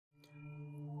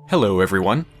Hello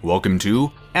everyone, welcome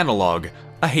to Analogue,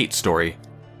 a hate story.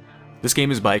 This game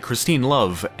is by Christine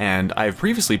Love, and I've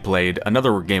previously played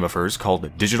another game of hers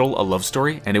called Digital, a Love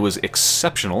Story, and it was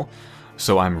exceptional,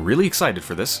 so I'm really excited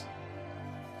for this.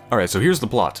 Alright, so here's the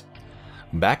plot.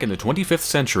 Back in the 25th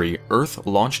century, Earth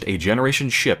launched a generation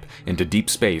ship into deep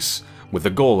space, with the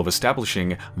goal of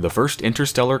establishing the first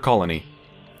interstellar colony.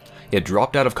 It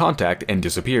dropped out of contact and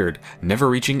disappeared, never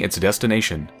reaching its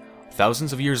destination.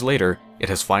 Thousands of years later, it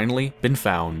has finally been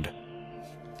found.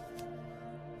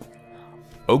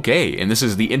 Okay, and this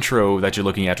is the intro that you're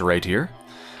looking at right here,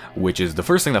 which is the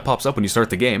first thing that pops up when you start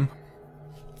the game.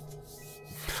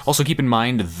 Also keep in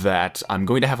mind that I'm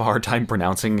going to have a hard time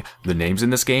pronouncing the names in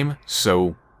this game,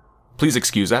 so please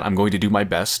excuse that. I'm going to do my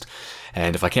best,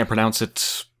 and if I can't pronounce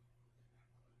it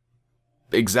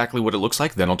exactly what it looks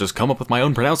like, then I'll just come up with my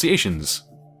own pronunciations.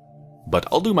 But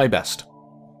I'll do my best.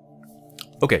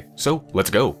 Okay, so let's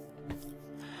go.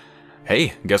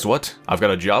 Hey, guess what? I've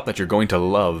got a job that you're going to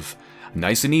love.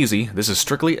 Nice and easy, this is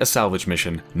strictly a salvage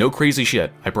mission. No crazy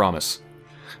shit, I promise.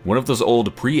 One of those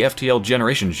old pre-FTL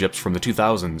generation ships from the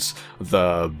 2000s,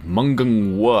 the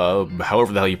Mungungwa,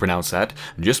 however the hell you pronounce that,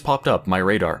 just popped up my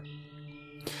radar.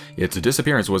 Its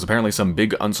disappearance was apparently some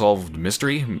big unsolved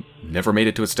mystery. Never made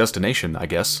it to its destination, I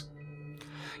guess.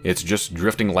 It's just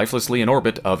drifting lifelessly in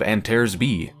orbit of Antares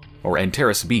B. Or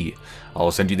Antares B.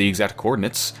 I'll send you the exact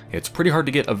coordinates. It's pretty hard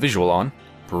to get a visual on.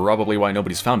 Probably why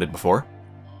nobody's found it before.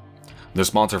 The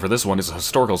sponsor for this one is a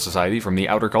historical society from the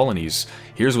Outer Colonies.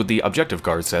 Here's what the objective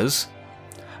card says.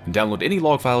 Download any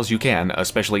log files you can,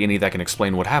 especially any that can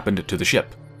explain what happened to the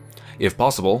ship. If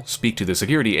possible, speak to the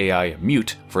security AI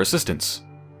Mute for assistance.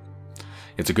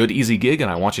 It's a good easy gig and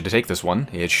I want you to take this one.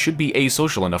 It should be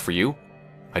asocial enough for you.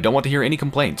 I don't want to hear any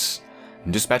complaints.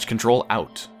 Dispatch control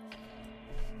out.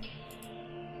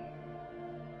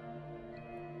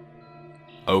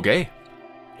 Okay,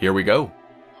 here we go.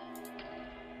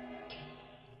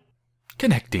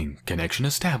 Connecting. Connection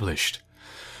established.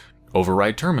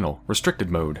 Override terminal. Restricted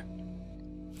mode.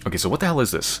 Okay, so what the hell is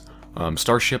this?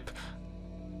 Starship...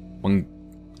 Let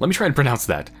me try and pronounce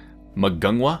that.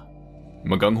 Magungwa?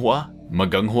 Magunghwa?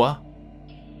 Magunghwa?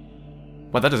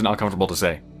 Well, that is not comfortable to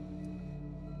say.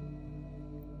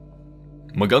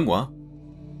 Magungwa?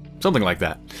 Something like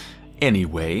that.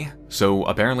 Anyway, so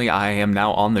apparently I am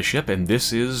now on the ship, and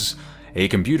this is a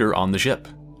computer on the ship,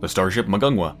 the Starship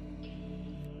Magungwa.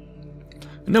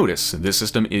 Notice, this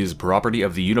system is property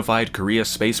of the Unified Korea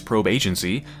Space Probe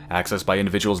Agency, accessed by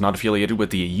individuals not affiliated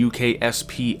with the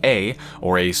UKSPA,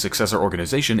 or a successor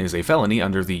organization is a felony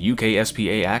under the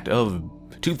UKSPA Act of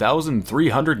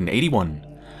 2381.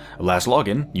 Last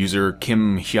login, user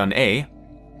Kim Hyun A.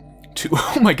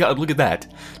 Oh my god, look at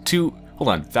that. Hold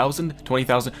on, 1,000,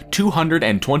 20,000,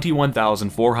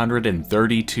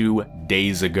 221,432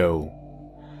 days ago.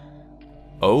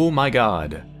 Oh my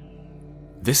god.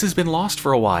 This has been lost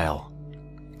for a while.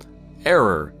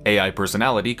 Error. AI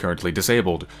personality currently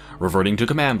disabled. Reverting to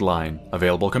command line.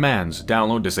 Available commands.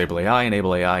 Download, disable AI,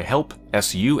 enable AI, help,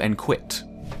 SU, and quit.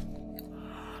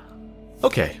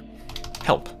 Okay.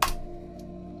 Help.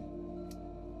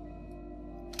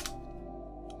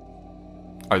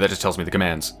 Alright, that just tells me the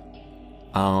commands.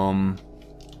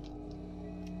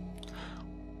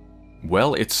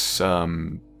 Well, it's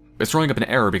throwing up an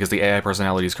error because the AI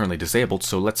personality is currently disabled,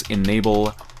 so let's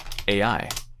enable AI.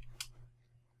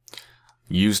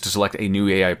 Use to select a new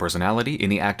AI personality.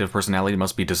 Any active personality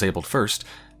must be disabled first.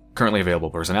 Currently available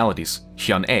personalities.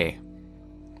 Hyun A.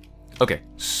 Okay,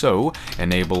 so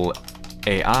enable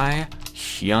AI,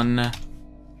 Hyun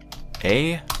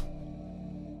A.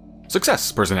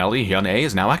 Success! Personality Hyun A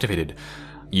is now activated.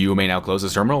 You may now close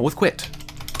this terminal with quit.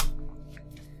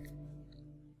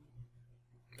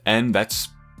 And that's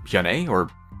Hyun-A, or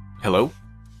hello?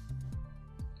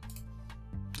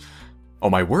 Oh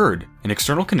my word, an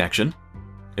external connection?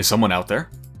 Is someone out there?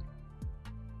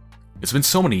 It's been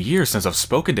so many years since I've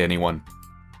spoken to anyone.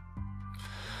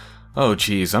 Oh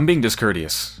geez, I'm being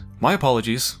discourteous. My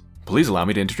apologies. Please allow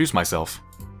me to introduce myself.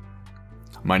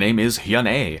 My name is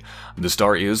Hyun-A. The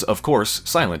star is, of course,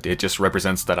 silent. It just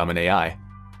represents that I'm an AI.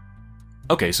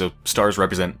 Okay, so stars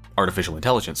represent artificial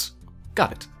intelligence.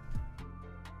 Got it.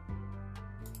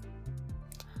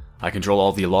 I control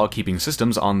all the log-keeping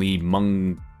systems on the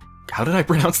How did I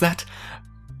pronounce that?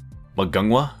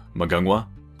 Magungwa? Magungwa?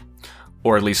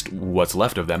 Or at least what's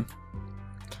left of them.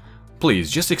 Please,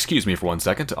 just excuse me for 1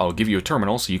 second. I'll give you a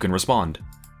terminal so you can respond.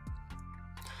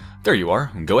 There you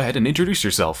are. Go ahead and introduce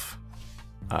yourself.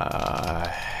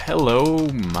 Hello,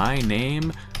 my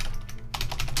name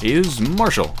is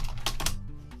Marshall.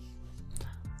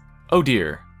 Oh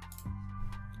dear.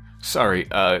 Sorry,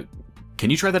 can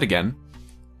you try that again?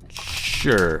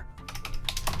 Sure.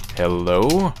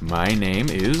 Hello, my name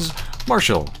is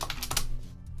Marshall.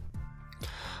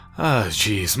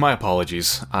 Jeez, my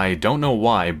apologies. I don't know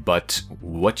why, but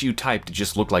what you typed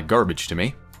just looked like garbage to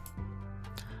me.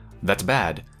 That's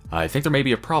bad. I think there may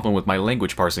be a problem with my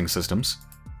language parsing systems.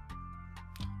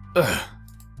 Ugh.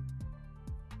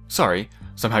 Sorry,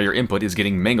 somehow your input is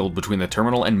getting mangled between the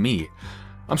terminal and me.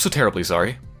 I'm so terribly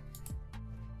sorry.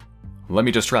 Let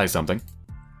me just try something.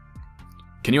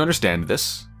 Can you understand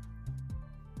this?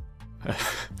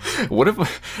 What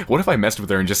if I messed with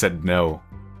her and just said no?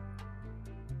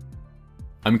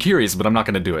 I'm curious, but I'm not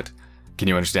going to do it. Can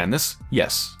you understand this?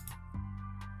 Yes.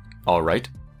 Alright.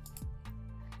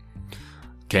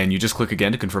 Can you just click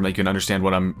again to confirm that you can understand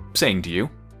what I'm saying to you?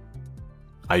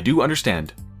 I do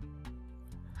understand.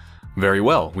 Very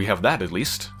well, we have that at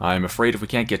least. I'm afraid if we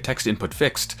can't get text input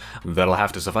fixed, that'll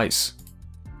have to suffice.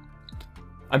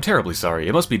 I'm terribly sorry.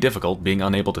 It must be difficult being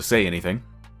unable to say anything.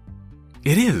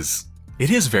 It is. It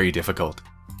is very difficult.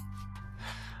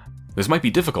 This might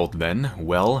be difficult then.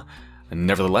 Well,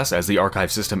 nevertheless, as the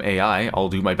archive system AI, I'll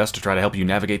do my best to try to help you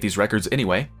navigate these records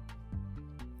anyway.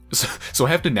 So I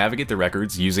have to navigate the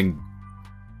records using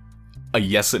a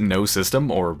yes and no system,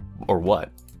 or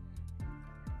what?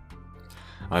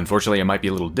 Unfortunately, it might be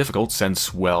a little difficult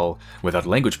since, well, without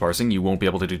language parsing, you won't be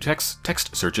able to do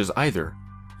text searches either.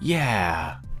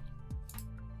 Yeah.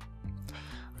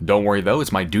 Don't worry though,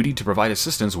 it's my duty to provide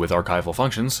assistance with archival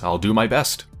functions. I'll do my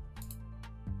best.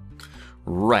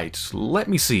 Right, let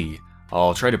me see.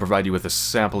 I'll try to provide you with a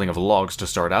sampling of logs to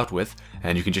start out with,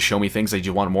 and you can just show me things that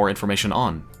you want more information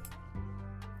on.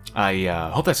 I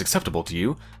hope that's acceptable to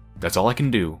you. That's all I can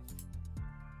do.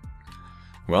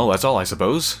 Well, that's all, I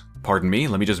suppose. Pardon me,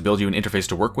 let me just build you an interface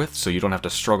to work with so you don't have to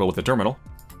struggle with the terminal.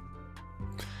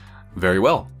 Very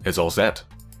well, it's all set.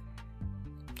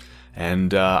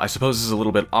 And I suppose this is a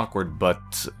little bit awkward,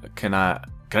 but can I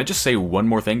just say one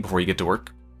more thing before you get to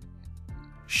work?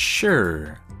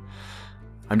 Sure.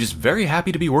 I'm just very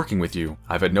happy to be working with you.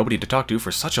 I've had nobody to talk to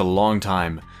for such a long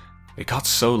time. It got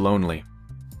so lonely.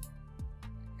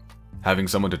 Having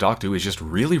someone to talk to is just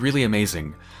really, really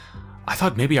amazing. I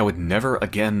thought maybe I would never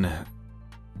again...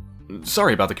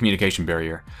 Sorry about the communication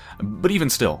barrier, but even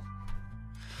still.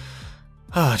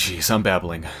 Ah, jeez, I'm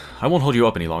babbling. I won't hold you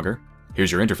up any longer. Here's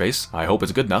your interface. I hope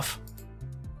it's good enough.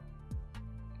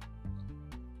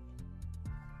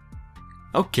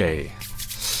 Okay.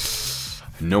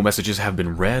 No messages have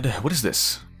been read. What is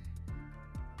this?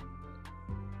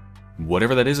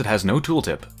 Whatever that is, it has no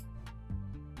tooltip.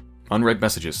 Unread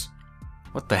messages.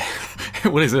 What the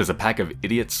heck? What is this? A pack of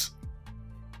idiots?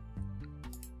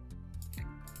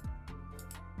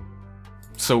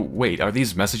 So, wait, are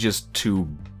these messages to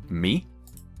me?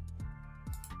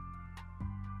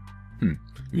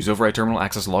 Use override terminal,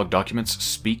 access log documents,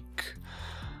 speak.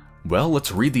 Well,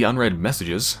 let's read the unread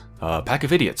messages. Pack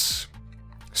of idiots.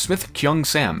 Smith Kyung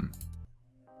Sam.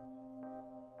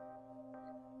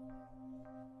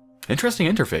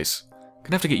 Interesting interface.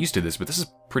 Gonna have to get used to this, but this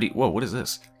is pretty... Whoa, what is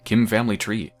this? Kim family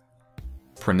tree.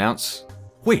 Pronounce...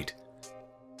 Wait.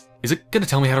 Is it gonna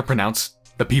tell me how to pronounce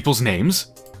the people's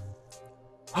names?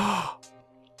 Oh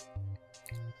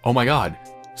my god.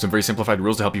 Some very simplified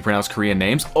rules to help you pronounce Korean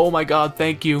names. Oh my god,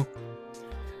 thank you.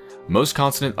 Most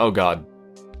consonant... Oh god.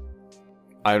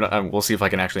 We'll see if I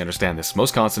can actually understand this.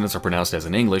 Most consonants are pronounced as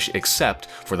in English, except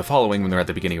for the following when they're at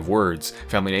the beginning of words.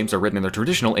 Family names are written in their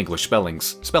traditional English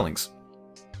spellings.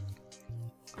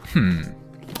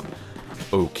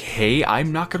 Okay,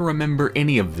 I'm not gonna remember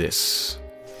any of this.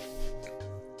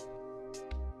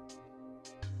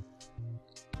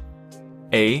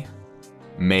 A.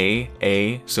 May,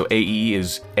 A. So A-E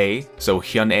is A. So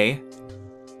Hyun A.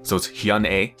 So it's Hyun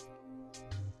A.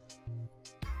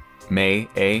 May,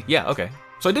 A. Yeah, okay.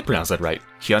 So I did pronounce that right.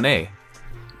 Hyun A.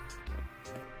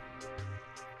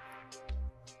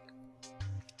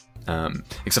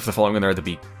 Except for the following when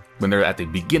they're at the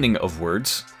beginning of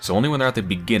words. So only when they're at the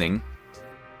beginning.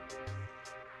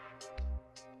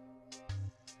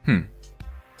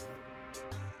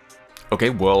 Okay,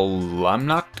 well, I'm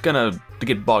not gonna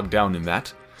get bogged down in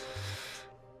that.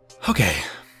 Okay.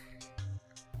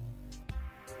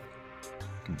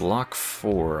 Block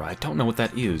 4. I don't know what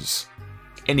that is.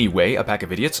 Anyway, a pack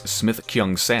of idiots. Smith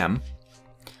Kyung Sam.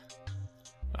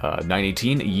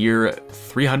 918, year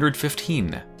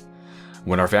 315.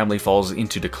 When our family falls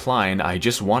into decline, I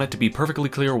just want it to be perfectly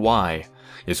clear why.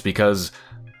 It's because...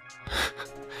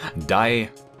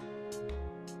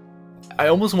 I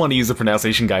almost want to use a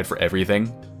pronunciation guide for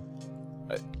everything.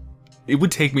 It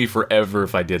would take me forever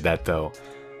if I did that, though.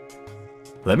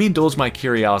 Let me indulge my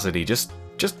curiosity just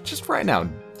right now.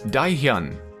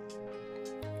 Dai-hyun.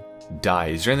 Dai.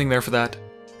 Is there anything there for that?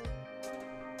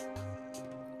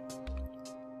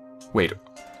 Wait.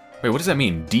 Wait, what does that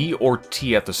mean? D or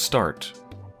T at the start?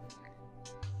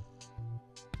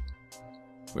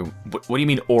 Wait, what do you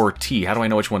mean or T? How do I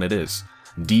know which one it is?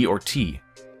 D or T?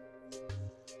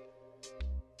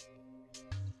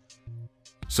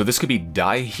 So this could be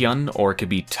Dai-hyun or it could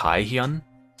be Tai-hyun?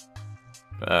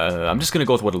 I'm just gonna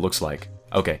go with what it looks like.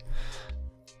 Okay.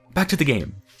 Back to the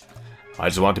game. I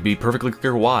just want to be perfectly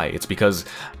clear why. It's because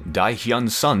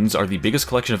Dai-hyun's sons are the biggest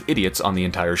collection of idiots on the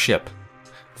entire ship.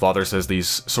 Father says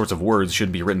these sorts of words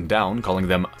should be written down, calling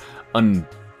them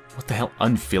what the hell?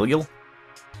 Unfilial?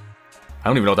 I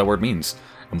don't even know what that word means.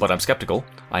 But I'm skeptical.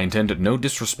 I intend no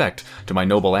disrespect to my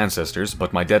noble ancestors,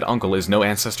 but my dead uncle is no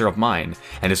ancestor of mine,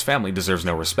 and his family deserves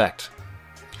no respect.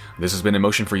 This has been in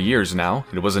motion for years now.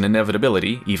 It was an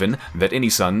inevitability, even, that any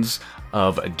sons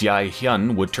of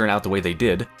Dai-hyun would turn out the way they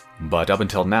did. But up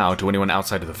until now, to anyone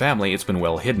outside of the family, it's been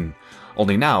well hidden.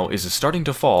 Only now is it starting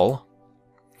to fall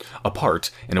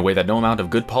apart in a way that no amount of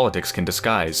good politics can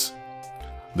disguise.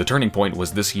 The turning point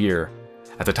was this year.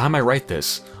 At the time I write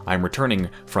this, I am returning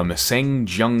from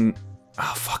Sangjung...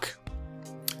 Ah, fuck.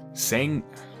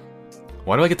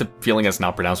 Why do I get the feeling it's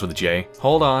not pronounced with a J?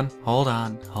 Hold on.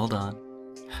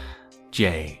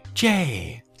 J.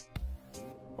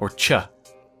 Or Ch.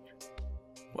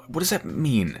 What does that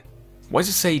mean? Why does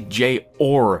it say J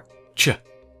or Ch?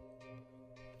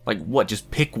 Like what,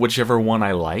 just pick whichever one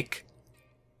I like?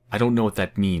 I don't know what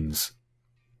that means.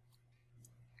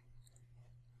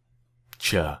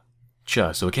 Ch.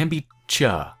 So it can be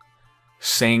Cha.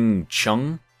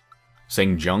 Sang-chung?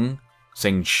 Sang-jung?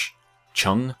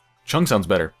 Sang-chung? Chung sounds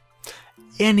better.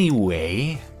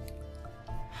 Anyway...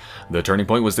 The turning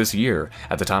point was this year.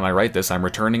 At the time I write this, I'm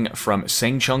returning from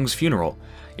Sang-chung's funeral.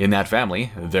 In that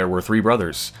family, there were 3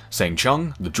 brothers.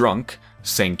 Sang-chung, the drunk,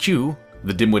 Sang-kyu,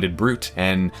 the dim-witted brute,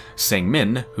 and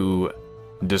Sang-min, who,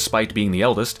 despite being the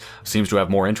eldest, seems to have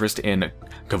more interest in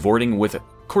cavorting with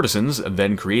courtesans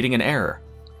than creating an heir.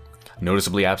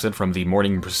 Noticeably absent from the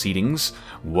morning proceedings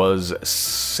was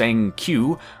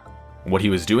Sang-kyu. What he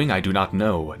was doing, I do not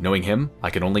know. Knowing him, I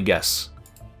can only guess.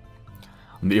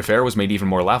 The affair was made even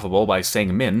more laughable by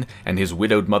Sang-min and his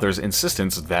widowed mother's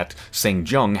insistence that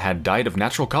Sang-jung had died of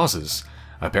natural causes.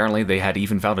 Apparently, they had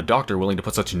even found a doctor willing to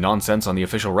put such nonsense on the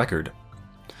official record.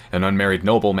 An unmarried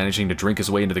noble managing to drink his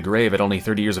way into the grave at only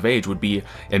 30 years of age would be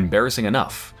embarrassing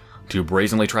enough. To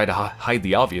brazenly try to hide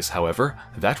the obvious, however,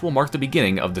 that will mark the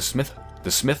beginning of the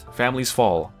Smith family's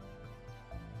fall.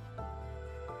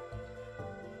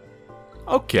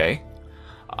 Okay.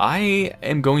 I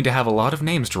am going to have a lot of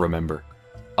names to remember.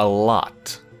 A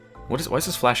lot. Why is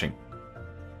this flashing?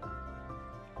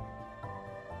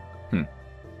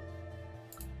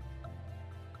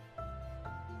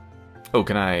 Oh,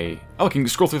 can I... Oh, I can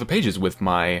scroll through the pages with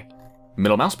my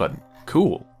middle mouse button.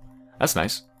 Cool. That's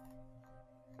nice.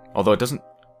 Although it doesn't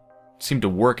seem to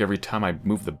work every time I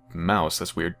move the mouse.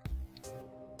 That's weird.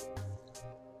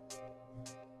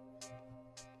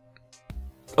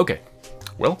 Okay.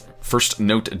 Well, first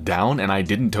note down, and I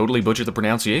didn't totally butcher the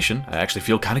pronunciation. I actually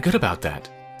feel kind of good about that.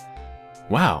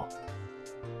 Wow.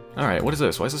 Alright, what is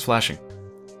this? Why is this flashing?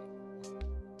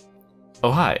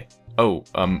 Oh, hi. Oh,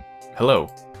 hello.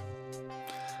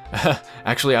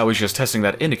 Actually, I was just testing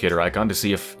that indicator icon to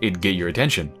see if it'd get your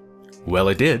attention. Well,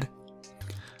 it did.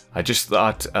 I just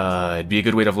thought it'd be a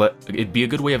good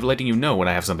way of letting you know when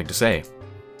I have something to say.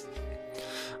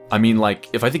 I mean, like,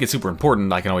 if I think it's super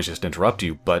important, I can always just interrupt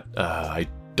you, but I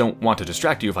don't want to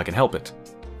distract you if I can help it.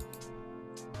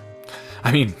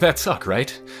 I mean, that'd suck, right?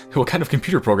 What kind of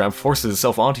computer program forces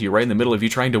itself onto you right in the middle of you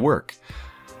trying to work?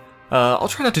 I'll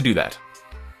try not to do that.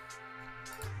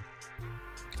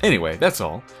 Anyway, that's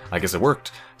all. I guess it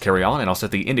worked. Carry on, and I'll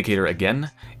set the indicator again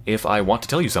if I want to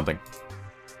tell you something.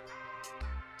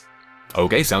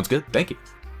 Okay, sounds good. Thank you.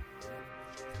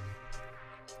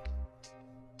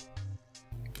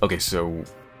 Okay, so...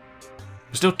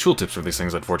 There's no tooltips for these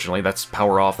things, unfortunately. That's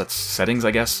power off, that's settings,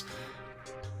 I guess.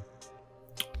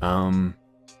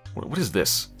 What is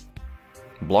this?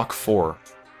 Block 4.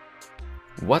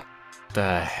 What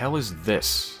the hell is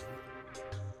this?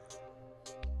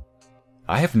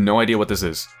 I have no idea what this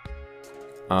is.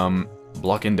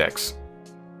 Block index.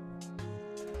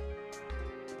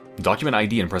 Document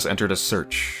ID and press enter to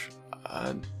search.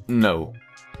 No.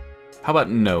 How about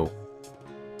no?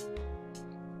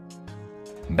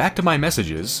 Back to my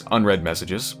messages, unread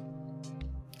messages.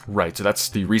 Right, so that's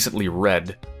the recently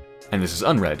read, and this is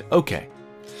unread. Okay.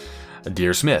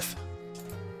 Dear Smith.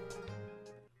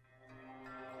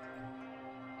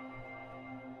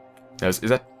 Is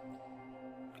that...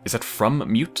 Is that from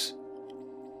Mute?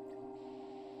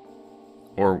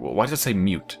 Or why does it say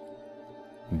Mute?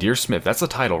 Dear Smith, that's the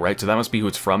title, right? So that must be who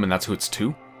it's from, and that's who it's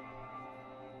to?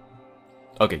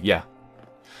 Okay, yeah.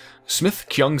 Smith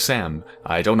Kyung Sam,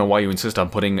 I don't know why you insist on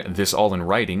putting this all in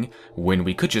writing when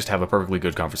we could just have a perfectly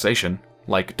good conversation.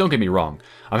 Like, don't get me wrong,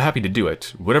 I'm happy to do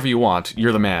it. Whatever you want,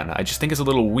 you're the man. I just think it's a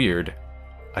little weird.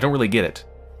 I don't really get it.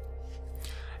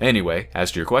 Anyway,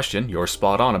 as to your question, you're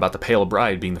spot on about the pale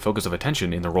bride being the focus of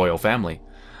attention in the royal family.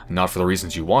 Not for the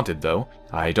reasons you wanted, though.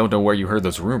 I don't know where you heard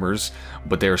those rumors,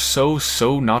 but they are so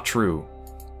not true.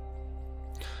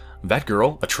 That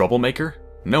girl, a troublemaker?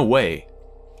 No way.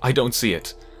 I don't see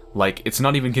it. Like, it's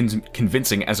not even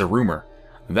convincing as a rumor.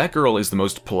 That girl is the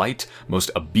most polite, most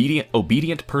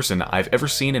obedient person I've ever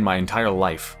seen in my entire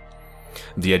life.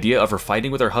 The idea of her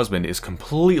fighting with her husband is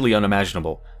completely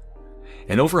unimaginable.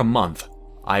 In over a month,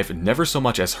 I've never so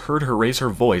much as heard her raise her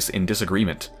voice in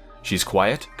disagreement. She's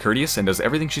quiet, courteous, and does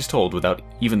everything she's told without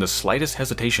even the slightest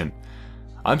hesitation.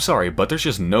 I'm sorry, but there's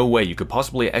just no way you could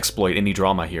possibly exploit any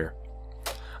drama here.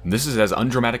 This is as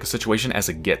undramatic a situation as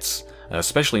it gets,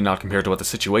 especially not compared to what the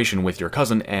situation with your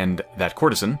cousin and that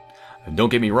courtesan. Don't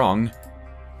get me wrong,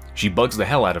 she bugs the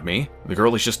hell out of me. The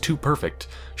girl is just too perfect.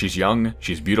 She's young,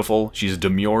 she's beautiful, she's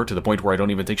demure to the point where I don't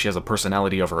even think she has a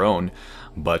personality of her own,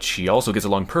 but she also gets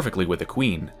along perfectly with the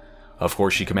queen. Of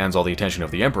course, she commands all the attention of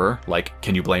the emperor, like,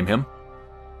 can you blame him?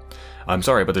 I'm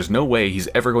sorry, but there's no way he's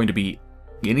ever going to be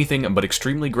anything but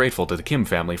extremely grateful to the Kim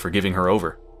family for giving her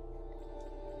over.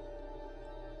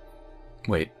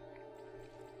 Wait.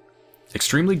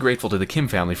 Extremely grateful to the Kim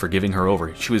family for giving her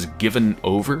over. She was given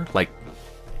over? Like,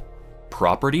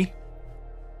 property?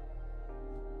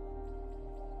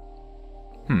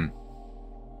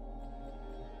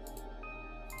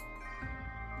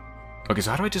 Okay,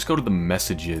 so how do I just go to the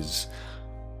messages?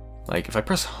 Like, if I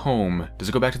press home, does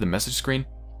it go back to the message screen?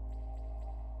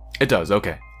 It does,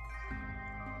 okay.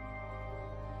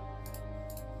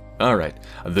 Alright,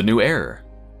 the new heir.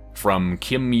 From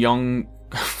Kim Young...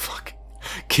 fuck.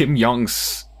 Kim Young...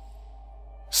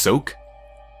 Soak?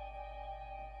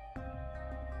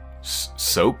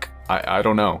 Soak? I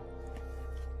don't know.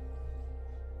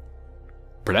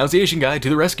 Pronunciation guide to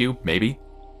the rescue, maybe.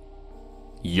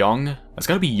 Young? That's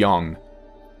gotta be Young.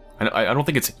 I don't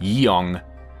think it's Young.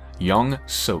 Young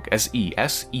Soak. S-E.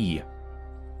 S-E.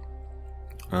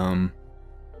 I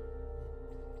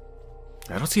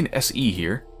don't see an S-E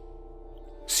here.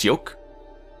 Seok?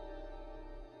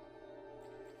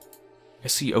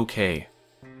 S-E-O-K.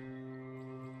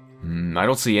 I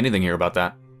don't see anything here about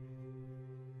that.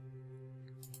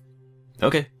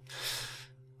 Okay.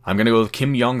 I'm gonna go with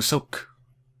Kim Young-sok.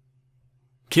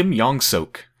 Kim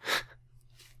Young-sok.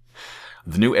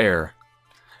 The new heir.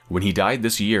 When he died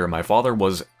this year, my father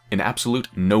was an absolute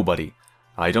nobody.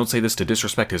 I don't say this to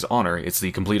disrespect his honor, it's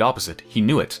the complete opposite. He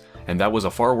knew it, and that was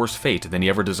a far worse fate than he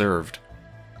ever deserved.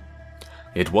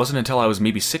 It wasn't until I was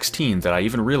maybe 16 that I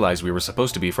even realized we were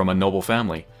supposed to be from a noble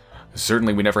family.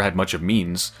 Certainly we never had much of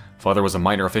means. Father was a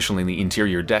minor official in the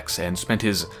interior decks and spent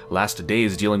his last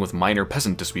days dealing with minor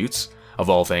peasant disputes. Of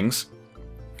all things,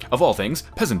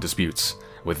 peasant disputes.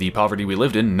 With the poverty we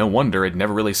lived in, no wonder it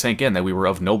never really sank in that we were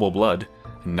of noble blood.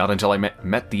 Not until I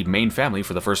met the main family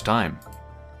for the first time.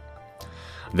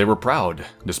 They were proud,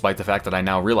 despite the fact that I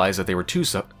now realize that they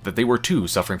were too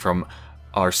suffering from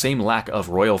our same lack of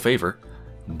royal favor.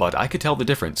 But I could tell the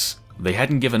difference. They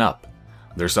hadn't given up.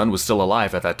 Their son was still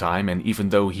alive at that time, and even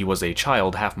though he was a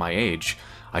child half my age,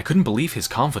 I couldn't believe his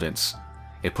confidence.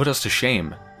 It put us to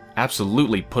shame.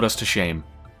 Absolutely put us to shame.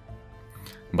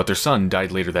 But their son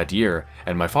died later that year,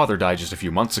 and my father died just a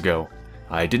few months ago.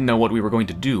 I didn't know what we were going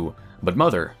to do, but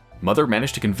Mother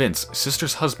managed to convince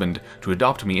Sister's husband to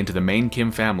adopt me into the main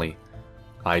Kim family.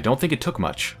 I don't think it took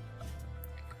much.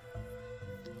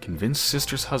 Convince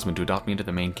Sister's husband to adopt me into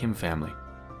the main Kim family.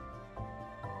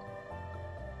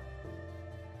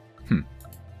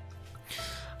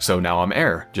 So now I'm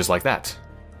heir, just like that.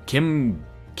 Do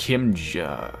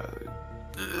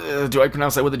I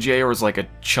pronounce that with a J or is it like a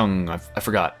Chung? I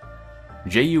forgot.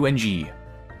 J-U-N-G.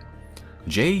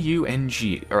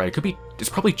 J-U-N-G. Alright, it could be... It's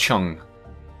probably Chung.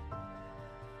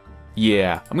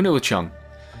 Yeah, I'm gonna go with Chung.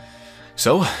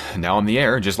 So, now I'm the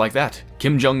heir, just like that.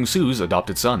 Kim Jong-soo's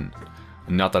adopted son.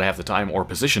 Not that I have the time or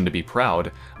position to be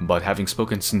proud, but having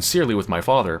spoken sincerely with my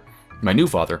father, my new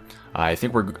father, I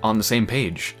think we're on the same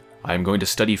page. I'm going to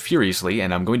study furiously,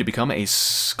 and I'm going to become a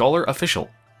scholar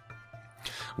official.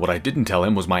 What I didn't tell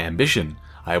him was my ambition.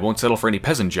 I won't settle for any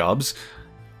peasant jobs.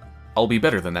 I'll be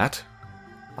better than that.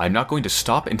 I'm not going to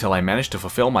stop until I manage to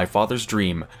fulfill my father's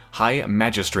dream. High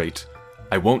Magistrate.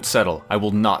 I won't settle. I will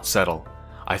not settle.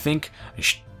 I think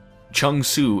Chung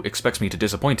Su expects me to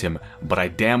disappoint him, but I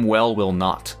damn well will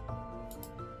not.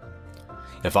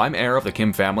 If I'm heir of the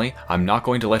Kim family, I'm not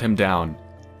going to let him down.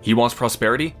 He wants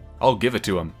prosperity? I'll give it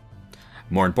to him.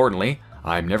 More importantly,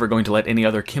 I'm never going to let any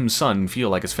other Kim son feel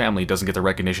like his family doesn't get the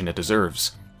recognition it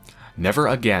deserves. Never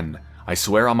again. I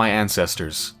swear on my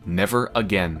ancestors. Never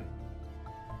again.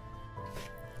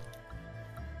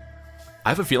 I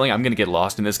have a feeling I'm going to get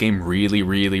lost in this game really,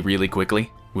 really, really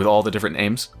quickly with all the different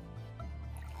names.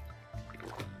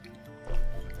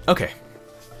 Okay.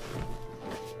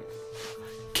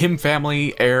 Kim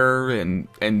family, heir, and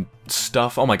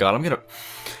stuff. Oh my god, I'm gonna...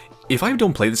 If I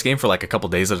don't play this game for like a couple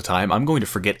days at a time, I'm going to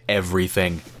forget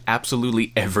everything.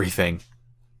 Absolutely everything.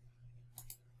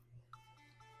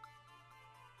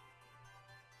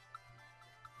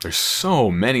 There's so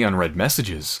many unread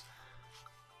messages.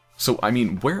 So, I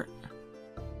mean, where...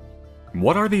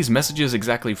 What are these messages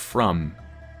exactly from?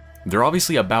 They're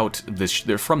obviously about this.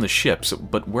 They're from the ships,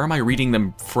 but where am I reading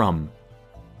them from?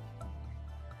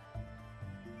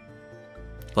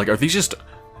 Like, are these just...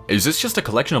 Is this just a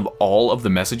collection of all of the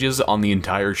messages on the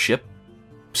entire ship?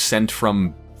 Sent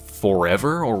from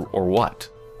forever, or what?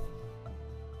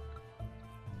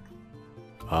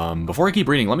 Before I keep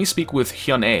reading, let me speak with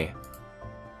Hyun-A.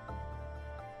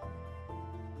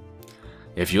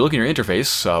 If you look in your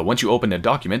interface, once you open a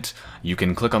document, you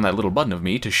can click on that little button of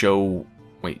me to show...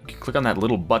 Wait, you can click on that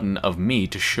little button of me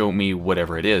to show me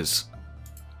whatever it is.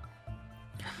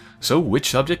 So,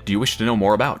 which subject do you wish to know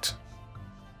more about?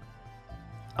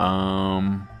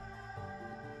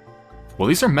 Well,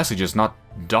 these are messages, not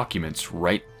documents,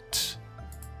 right?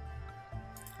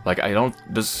 Like, I don't...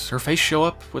 Does her face show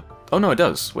up with... Oh, no, it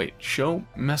does. Wait, show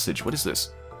message. What is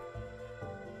this?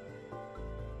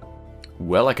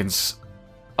 Well, I can...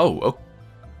 Oh,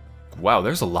 wow,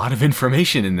 there's a lot of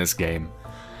information in this game.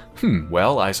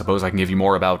 Well, I suppose I can give you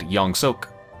more about Young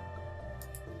Sok.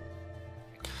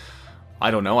 I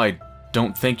don't know, I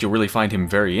don't think you'll really find him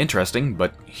very interesting,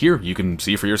 but here, you can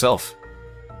see for yourself.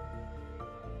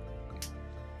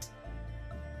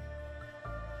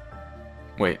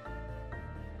 Wait.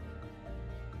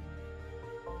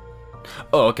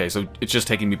 Oh, okay, so it's just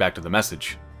taking me back to the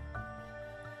message.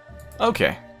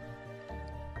 Okay.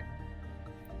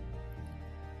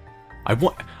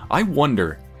 I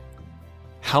wonder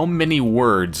how many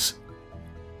words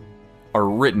are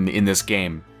written in this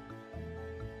game.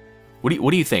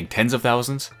 What do you think? Tens of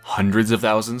thousands? Hundreds of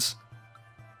thousands?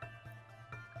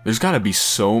 There's gotta be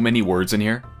so many words in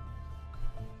here.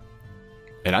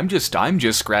 And I'm just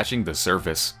scratching the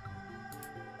surface.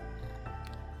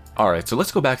 Alright, so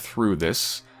let's go back through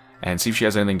this and see if she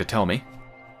has anything to tell me.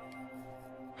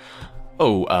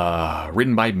 Oh,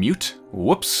 written by Mute?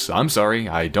 Whoops, I'm sorry.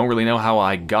 I don't really know how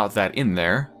I got that in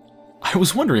there. I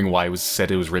was wondering why it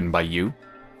said it was written by you.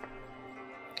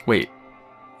 Wait,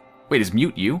 is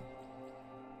Mute you?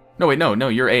 No, wait, no,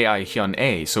 you're AI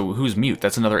Hyun-A, so who's Mute?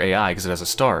 That's another AI, because it has a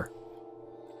star.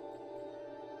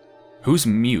 Who's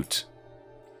Mute?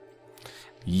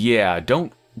 Yeah,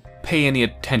 don't pay any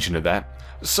attention to that.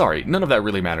 Sorry, none of that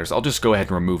really matters. I'll just go ahead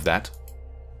and remove that.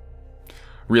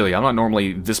 Really, I'm not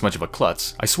normally this much of a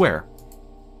klutz, I swear.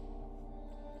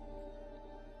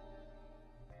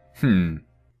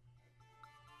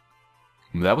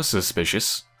 That was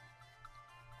suspicious.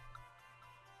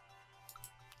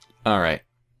 Alright.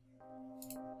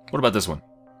 What about this one?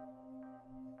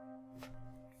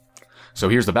 So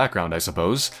here's the background, I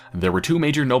suppose. There were two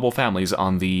major noble families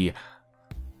on the...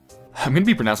 I'm going to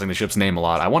be pronouncing the ship's name a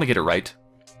lot. I want to get it right.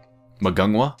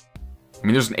 Magunghwa? I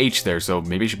mean, there's an H there, so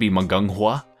maybe it should be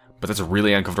Magunghwa, but that's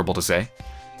really uncomfortable to say.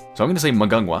 So I'm going to say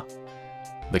Magunghwa.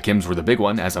 The Kims were the big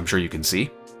one, as I'm sure you can see.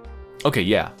 Okay,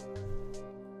 yeah.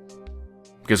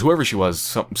 Because whoever she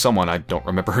was, someone, I don't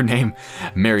remember her name,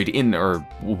 married in, or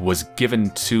was given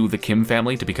to the Kim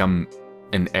family to become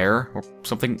an heir, or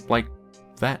something like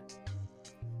that.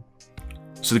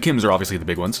 So the Kims are obviously the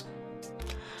big ones.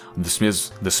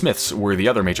 The Smiths were the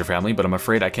other major family, but I'm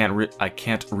afraid I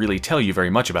can't really tell you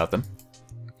very much about them.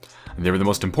 They were the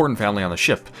most important family on the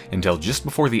ship, until just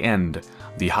before the end.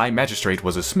 The High Magistrate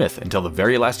was a Smith until the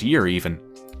very last year, even.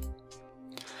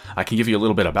 I can give you a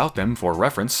little bit about them for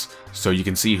reference, so you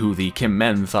can see who the Kim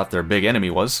men thought their big enemy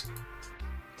was.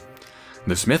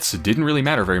 The Smiths didn't really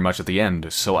matter very much at the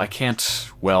end, so I can't,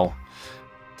 well...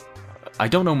 I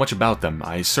don't know much about them.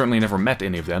 I certainly never met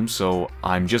any of them, so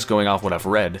I'm just going off what I've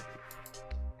read.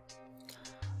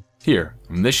 Here,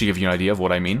 this should give you an idea of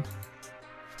what I mean.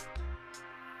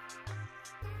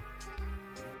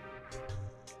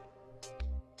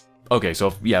 Okay,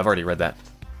 so, yeah, I've already read that.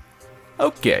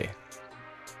 Okay.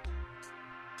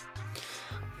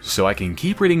 So I can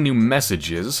keep reading new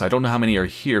messages. I don't know how many are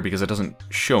here because it doesn't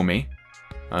show me.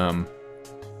 I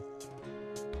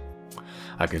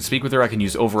can speak with her, I can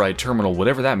use override terminal,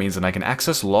 whatever that means, and I can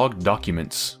access logged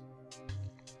documents.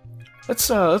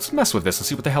 Let's mess with this and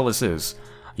see what the hell this is.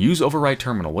 Use override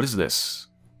terminal. What is this?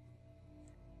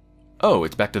 Oh,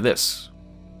 it's back to this.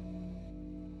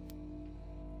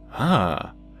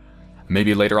 Huh.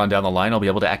 Maybe later on down the line I'll be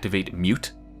able to activate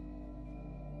mute.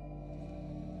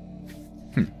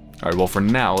 Alright, well for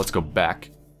now, let's go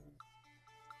back.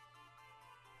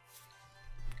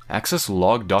 Access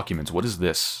log documents. What is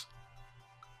this?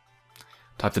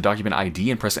 Type the document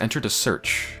ID and press enter to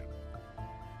search.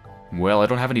 Well, I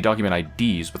don't have any document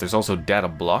IDs, but there's also data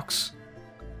blocks.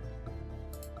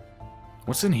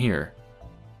 What's in here?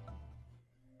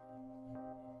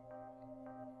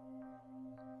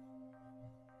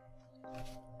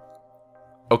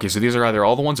 Okay, so these are either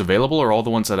all the ones available or all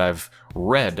the ones that I've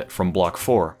read from Block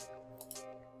 4.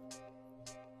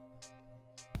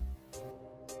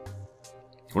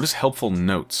 What is helpful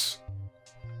notes?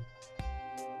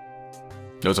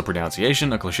 Notes of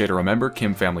pronunciation, a cliché to remember,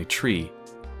 Kim family tree.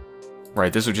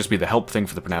 Right, this would just be the help thing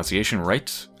for the pronunciation,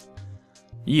 right?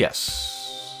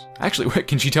 Yes. Actually,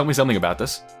 can she tell me something about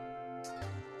this?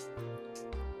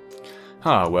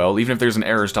 Huh, well, even if there's an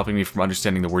error stopping me from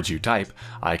understanding the words you type,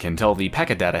 I can tell the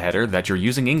packet data header that you're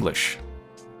using English.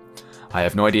 I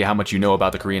have no idea how much you know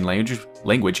about the Korean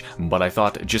language, but I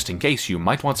thought, just in case, you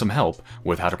might want some help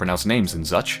with how to pronounce names and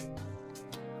such.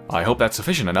 I hope that's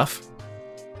sufficient enough.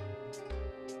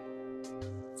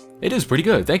 It is pretty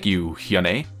good, thank you,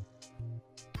 Hyune.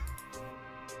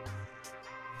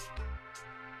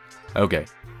 Okay.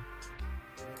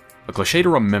 A cliché to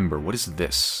remember, what is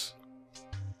this?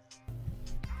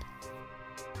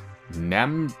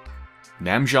 Namjan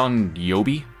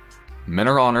Yobi? Men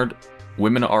are honored,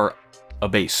 women are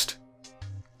abased.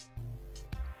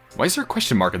 Why is there a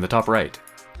question mark in the top right?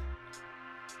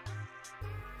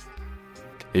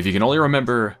 If you can only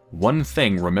remember one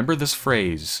thing, remember this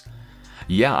phrase.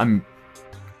 Yeah, I'm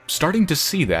starting to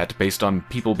see that based on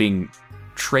people being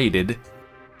traded,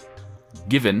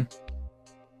 given.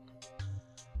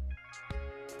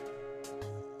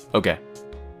 Okay.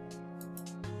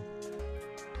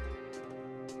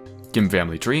 Kim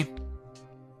family tree.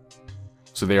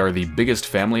 So they are the biggest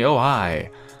family. Oh,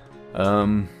 hi.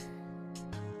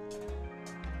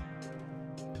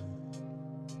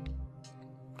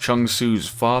 Chung Su's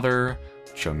father.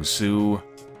 Chung Su.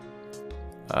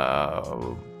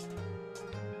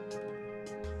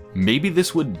 Maybe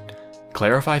this would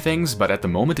clarify things, but at the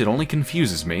moment it only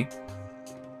confuses me.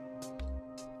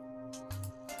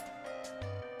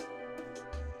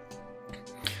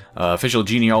 Official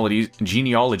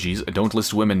genealogies don't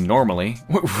list women normally.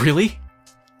 What, really?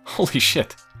 Holy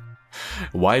shit.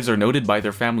 Wives are noted by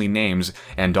their family names,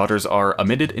 and daughters are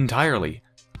omitted entirely.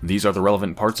 These are the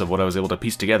relevant parts of what I was able to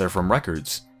piece together from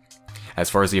records. As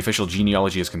far as the official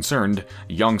genealogy is concerned,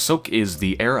 Yong Sok is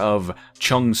the heir of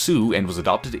Chung Su and was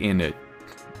adopted in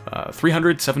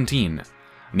 317.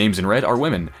 Names in red are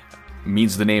women.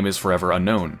 Means the name is forever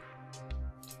unknown.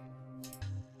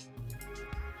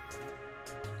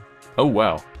 Oh,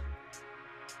 wow.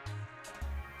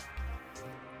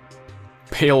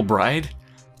 Pale Bride?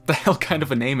 What the hell kind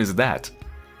of a name is that?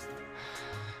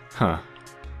 Huh.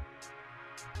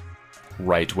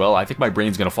 Right, well, I think my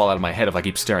brain's gonna fall out of my head if I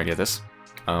keep staring at this.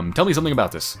 Tell me something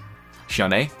about this.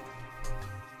 Hyune?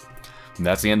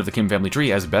 That's the end of the Kim family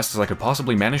tree, as best as I could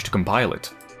possibly manage to compile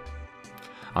it.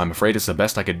 I'm afraid it's the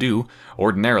best I could do.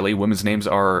 Ordinarily, women's names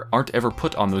aren't ever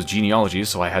put on those genealogies,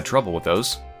 so I had trouble with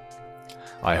those.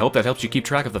 I hope that helps you keep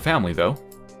track of the family, though.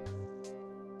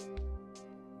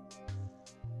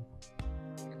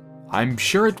 I'm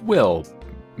sure it will.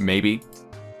 Maybe.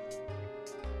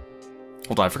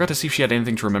 Hold on, I forgot to see if she had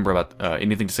anything to remember about,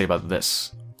 anything to say about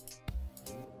this.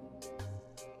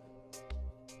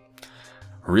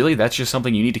 Really, that's just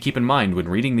something you need to keep in mind when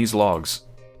reading these logs.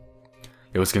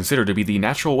 It was considered to be the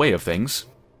natural way of things.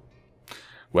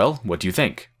 Well, what do you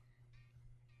think?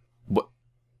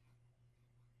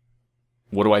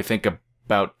 What do I think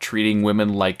about treating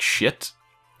women like shit?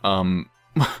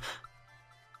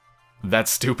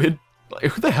 That's stupid?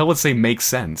 Who the hell would say makes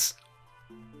sense?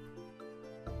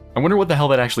 I wonder what the hell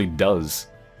that actually does.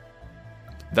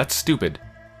 That's stupid.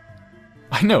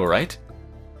 I know, right?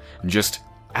 Just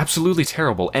absolutely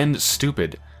terrible and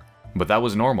stupid. But that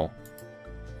was normal.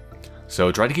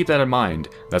 So try to keep that in mind.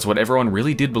 That's what everyone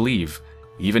really did believe.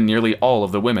 Even nearly all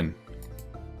of the women.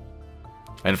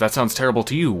 And if that sounds terrible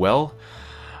to you, well,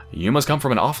 you must come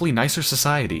from an awfully nicer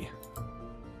society.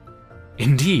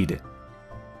 Indeed.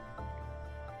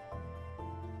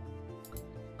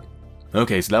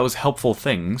 Okay, so that was helpful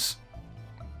things.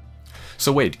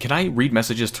 So wait, can I read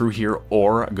messages through here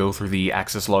or go through the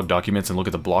access log documents and look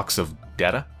at the blocks of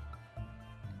data?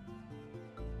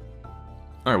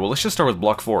 Alright, well let's just start with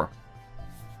block 4.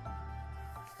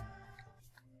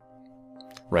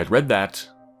 Right, read that.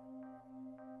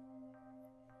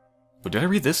 But did I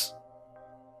read this?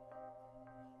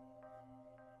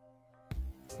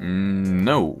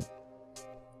 No.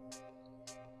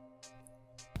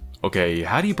 Okay,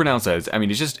 how do you pronounce that? I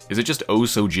mean, is it just Oh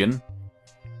So Jin?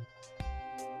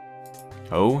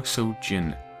 Oh So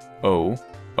Jin. Oh.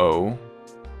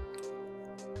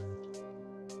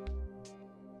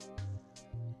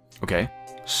 Okay.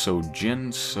 So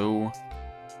Jin, so...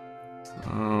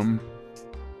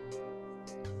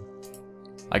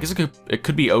 I guess it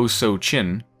could be Oh So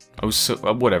Chin. Oh So...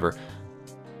 whatever.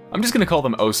 I'm just gonna call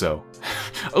them Oso.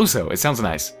 Oso, it sounds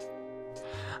nice.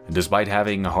 Despite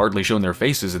having hardly shown their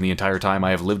faces in the entire time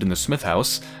I have lived in the Smith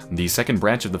house, the second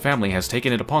branch of the family has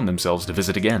taken it upon themselves to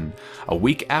visit again, a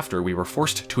week after we were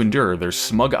forced to endure their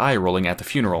smug eye-rolling at the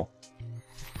funeral.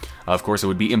 Of course, it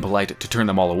would be impolite to turn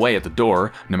them all away at the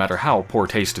door, no matter how poor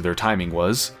taste their timing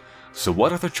was. So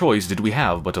what other choice did we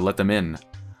have but to let them in?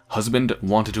 Husband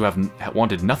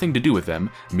wanted nothing to do with them,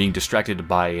 being distracted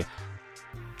by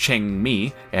Cheng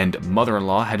Mi, and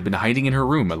mother-in-law had been hiding in her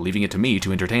room, leaving it to me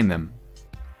to entertain them.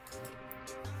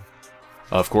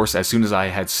 Of course, as soon as I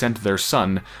had sent their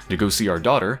son to go see our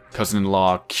daughter,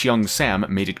 cousin-in-law Kyung Sam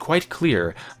made it quite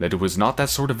clear that it was not that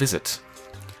sort of visit.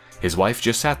 His wife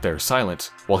just sat there,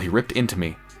 silent, while he ripped into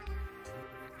me.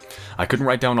 I couldn't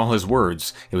write down all his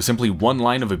words. It was simply one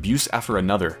line of abuse after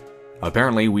another.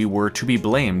 Apparently, we were to be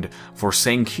blamed for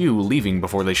Sang-Kyu leaving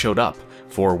before they showed up,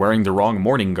 for wearing the wrong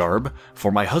mourning garb,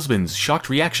 for my husband's shocked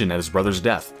reaction at his brother's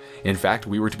death. In fact,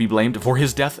 we were to be blamed for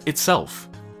his death itself.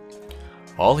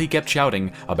 All he kept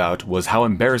shouting about was how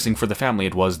embarrassing for the family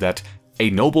it was that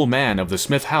a noble man of the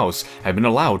Smith house had been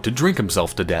allowed to drink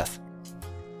himself to death.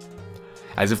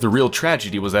 As if the real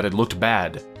tragedy was that it looked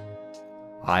bad.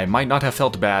 I might not have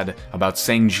felt bad about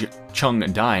Sang-Chung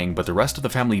dying, but the rest of the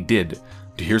family did.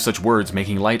 To hear such words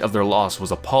making light of their loss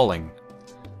was appalling.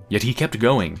 Yet he kept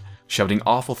going, shouting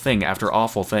awful thing after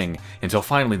awful thing, until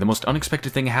finally the most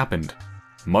unexpected thing happened.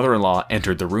 Mother-in-law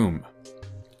entered the room.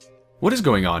 "What is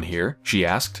going on here?" she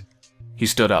asked. He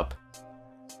stood up.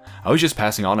 "I was just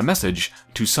passing on a message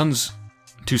to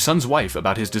son's wife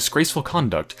about his disgraceful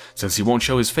conduct, since he won't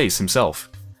show his face himself."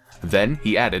 Then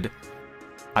he added,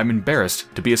 "I'm embarrassed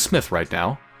to be a Smith right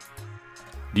now.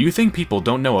 Do you think people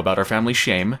don't know about our family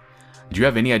shame? Do you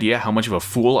have any idea how much of a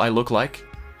fool I look like?"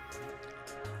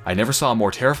 I never saw a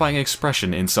more terrifying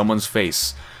expression in someone's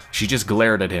face. She just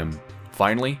glared at him.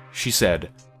 Finally, she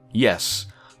said, "Yes,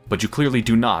 but you clearly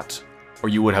do not, or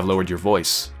you would have lowered your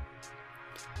voice."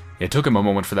 It took him a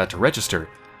moment for that to register.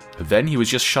 Then he was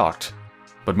just shocked.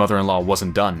 But mother-in-law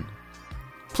wasn't done.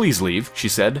 "Please leave," she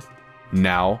said.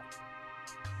 "Now."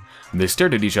 They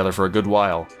stared at each other for a good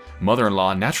while.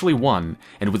 Mother-in-law naturally won,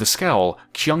 and with a scowl,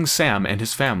 Kyung Sam and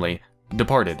his family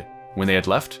departed. When they had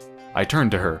left, I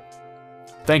turned to her.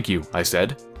 "Thank you," I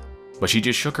said. But she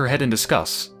just shook her head in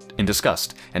disgust,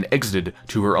 and exited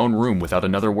to her own room without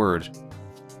another word.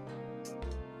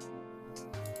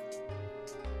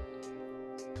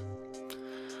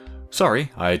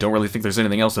 Sorry, I don't really think there's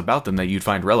anything else about them that you'd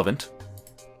find relevant.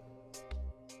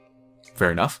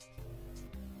 Fair enough.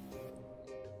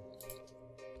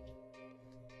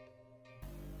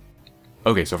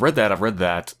 Okay, so I've read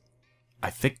that. I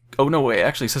think... Oh no, it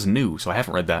actually says new, so I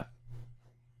haven't read that.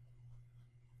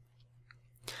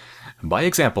 By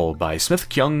example, by Smith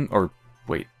Kyung... Or,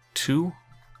 wait, to?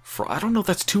 I don't know if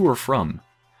that's to or from.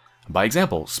 By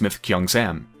example, Smith Kyung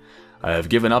Sam. I have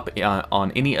given up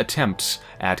on any attempts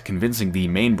at convincing the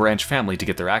main branch family to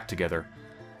get their act together,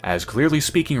 as clearly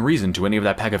speaking reason to any of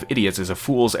that pack of idiots is a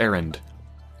fool's errand.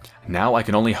 Now I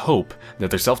can only hope that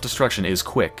their self-destruction is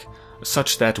quick,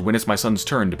 such that when it's my son's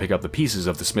turn to pick up the pieces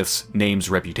of the Smith's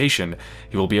name's reputation,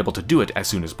 he will be able to do it as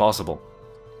soon as possible.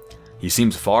 He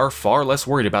seems far, far less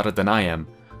worried about it than I am.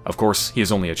 Of course, he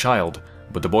is only a child,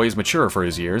 but the boy is mature for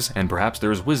his years, and perhaps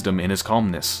there is wisdom in his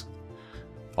calmness.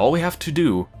 All we have to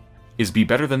do is be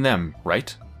better than them,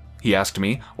 right? He asked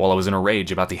me while I was in a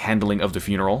rage about the handling of the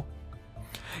funeral.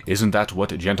 Isn't that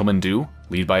what gentlemen do?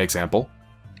 Lead by example?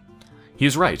 He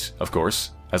is right, of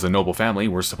course. As a noble family,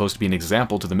 we're supposed to be an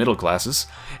example to the middle classes,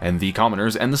 and the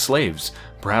commoners and the slaves.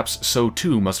 Perhaps so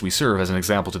too must we serve as an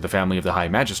example to the family of the High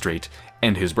Magistrate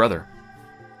and his brother.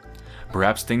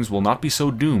 Perhaps things will not be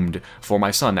so doomed for my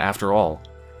son after all.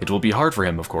 It will be hard for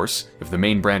him, of course, if the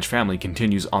main branch family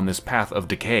continues on this path of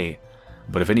decay.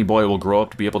 But if any boy will grow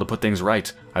up to be able to put things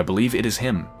right, I believe it is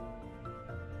him.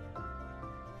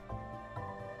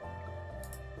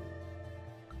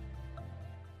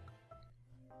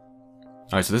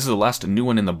 Alright, so this is the last new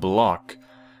one in the block.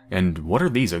 And what are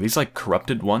these? Are these like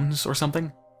corrupted ones or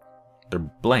something? They're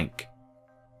blank.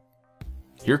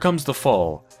 Here Comes the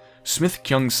Fall. Smith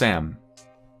Kyung Sam.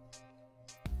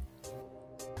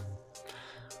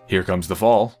 Here comes the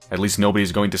fall. At least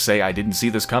nobody's going to say I didn't see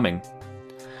this coming.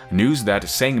 News that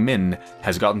Sang Min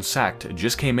has gotten sacked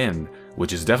just came in,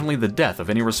 which is definitely the death of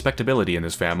any respectability in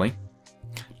this family.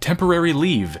 Temporary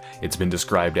leave, it's been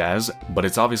described as, but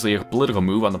it's obviously a political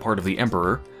move on the part of the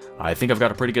Emperor. I think I've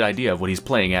got a pretty good idea of what he's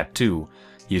playing at, too.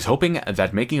 He's hoping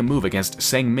that making a move against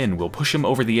Sang Min will push him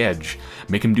over the edge,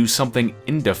 make him do something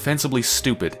indefensibly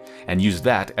stupid, and use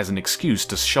that as an excuse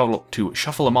to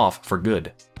shuffle him off for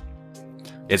good.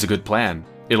 It's a good plan.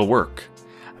 It'll work.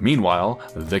 Meanwhile,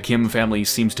 the Kim family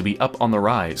seems to be up on the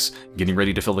rise, getting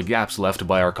ready to fill the gaps left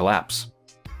by our collapse.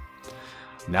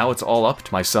 Now it's all up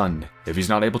to my son. If he's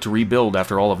not able to rebuild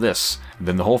after all of this,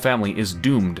 then the whole family is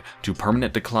doomed to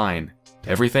permanent decline.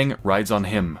 Everything rides on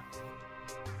him.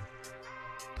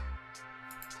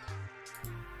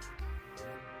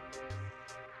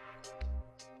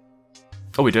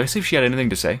 Oh wait, did I see if she had anything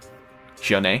to say?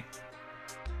 Xian'ei?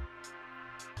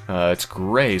 It's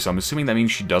gray, so I'm assuming that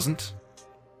means she doesn't?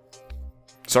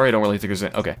 Sorry, I don't really think there's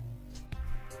any... Okay.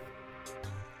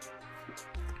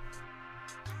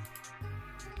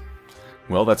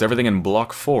 Well, that's everything in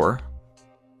Block 4.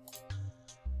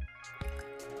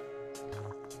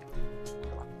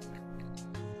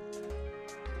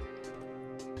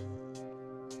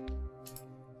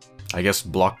 I guess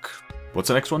Block... What's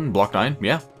the next one? Block 9?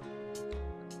 Yeah.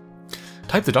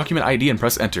 Type the document ID and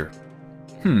press enter.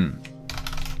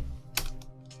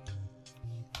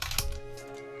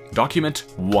 Document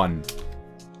 1.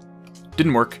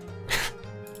 Didn't work.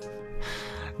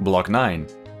 Block 9.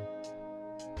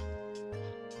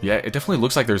 Yeah, it definitely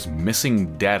looks like there's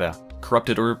missing data.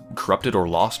 Corrupted or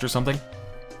lost or something.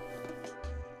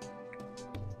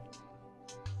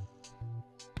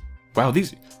 Wow,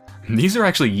 these are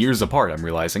actually years apart, I'm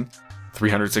realizing.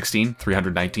 316,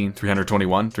 319,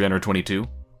 321, 322.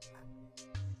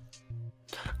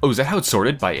 Oh, is that how it's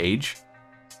sorted? By age?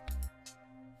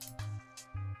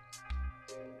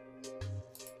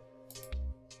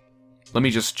 Let me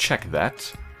just check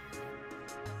that.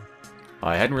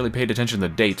 I hadn't really paid attention to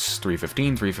the dates.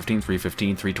 315, 315,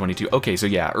 315, 322. Okay, so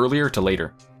yeah, earlier to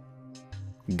later.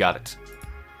 Got it.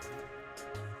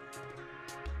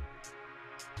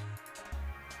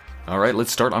 Alright,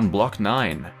 let's start on Block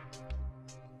 9.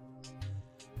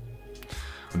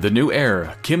 The new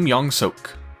heir, Kim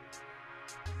Yong-sok.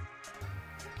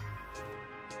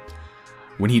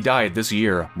 When he died this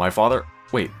year, my father...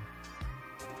 Wait.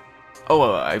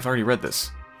 Oh, I've already read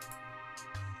this.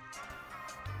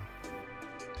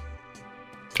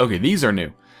 Okay, these are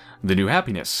new. The new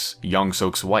happiness,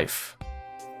 Yong-sok's wife.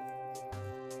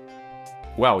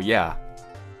 Wow, yeah.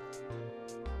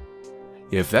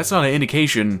 If that's not an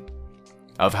indication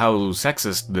of how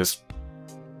sexist this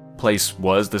place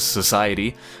was, this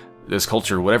society, this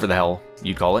culture, whatever the hell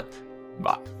you'd call it,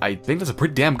 I think that's a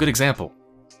pretty damn good example.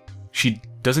 She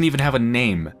doesn't even have a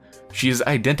name. She is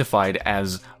identified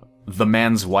as the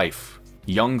man's wife.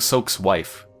 Yong-sok's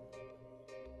wife.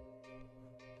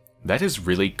 That is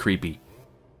really creepy.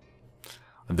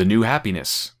 The new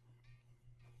happiness.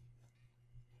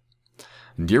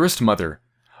 Dearest mother,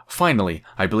 finally,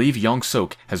 I believe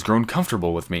Yong-sok has grown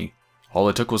comfortable with me. All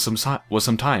it took was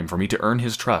some time for me to earn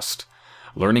his trust.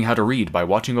 Learning how to read by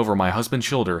watching over my husband's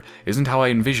shoulder isn't how I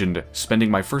envisioned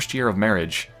spending my first year of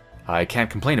marriage. I can't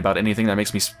complain about anything that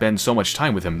makes me spend so much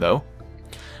time with him, though.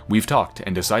 We've talked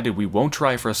and decided we won't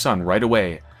try for a son right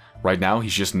away. Right now,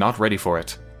 he's just not ready for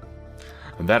it.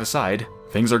 That aside,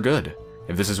 things are good.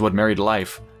 If this is what married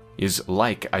life is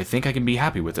like, I think I can be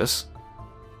happy with this.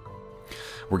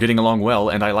 We're getting along well,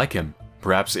 and I like him.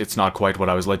 Perhaps it's not quite what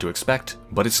I was led to expect,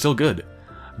 but it's still good.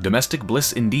 Domestic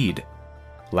bliss indeed.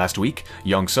 Last week,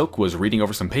 Yong-sok was reading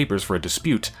over some papers for a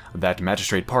dispute that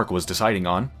Magistrate Park was deciding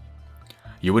on.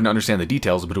 You wouldn't understand the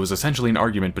details, but it was essentially an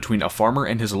argument between a farmer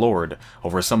and his lord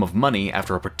over a sum of money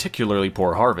after a particularly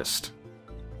poor harvest.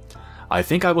 I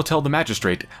think I will tell the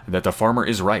magistrate that the farmer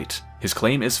is right. His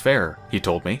claim is fair, he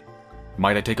told me.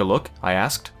 Might I take a look? I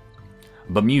asked.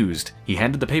 Bemused, he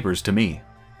handed the papers to me.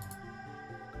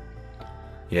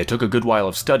 It took a good while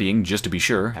of studying, just to be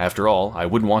sure. After all, I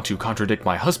wouldn't want to contradict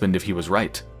my husband if he was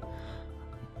right.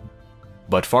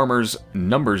 But farmers'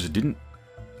 numbers didn't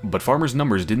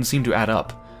seem to add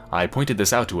up. I pointed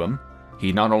this out to him.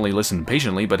 He not only listened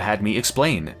patiently, but had me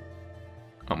explain.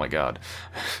 Oh my god.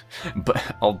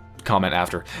 But I'll comment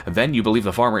after. Then you believe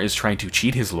the farmer is trying to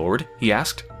cheat his lord? He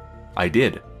asked. I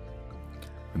did.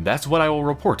 That's what I will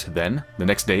report, then. The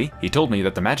next day, he told me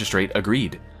that the magistrate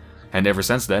agreed. And ever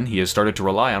since then, he has started to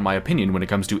rely on my opinion when it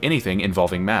comes to anything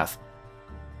involving math.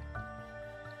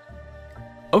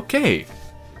 Okay.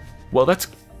 Well, that's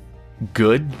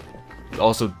good.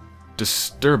 Also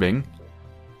disturbing.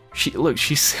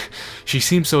 She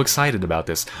seems so excited about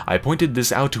this. I pointed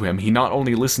this out to him. He not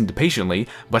only listened patiently,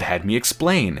 but had me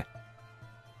explain.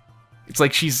 It's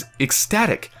like she's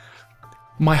ecstatic.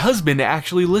 My husband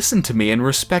actually listened to me and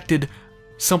respected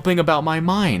something about my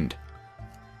mind.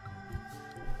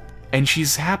 And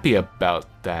she's happy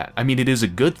about that. I mean, it is a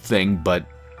good thing, but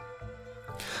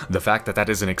the fact that that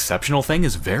is an exceptional thing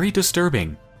is very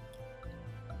disturbing.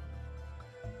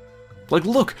 Like,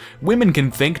 look, women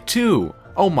can think too.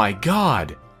 Oh my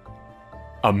god.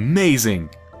 Amazing.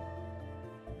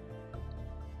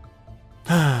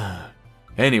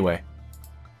 Anyway.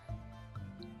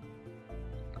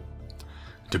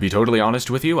 To be totally honest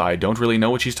with you, I don't really know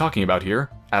what she's talking about here,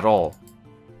 at all.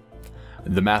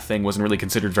 The math thing wasn't really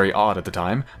considered very odd at the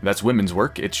time. That's women's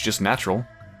work, it's just natural.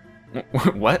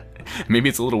 What? Maybe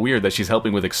it's a little weird that she's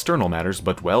helping with external matters,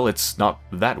 but well, it's not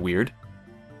that weird.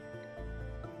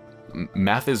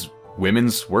 Math is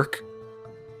women's work?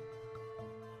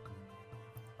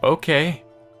 Okay.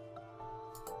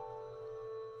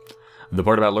 The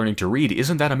part about learning to read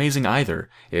isn't that amazing either.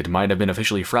 It might have been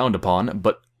officially frowned upon,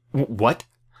 but... What?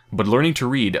 But learning to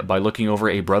read by looking over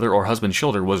a brother or husband's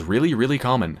shoulder was really, really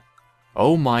common.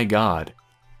 Oh my god.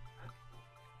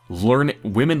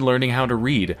 Women learning how to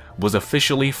read was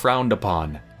officially frowned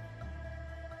upon.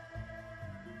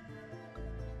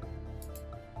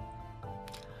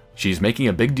 She's making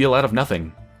a big deal out of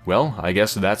nothing. Well, I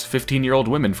guess that's 15-year-old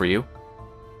women for you.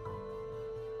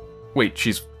 Wait,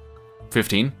 she's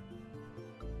 15?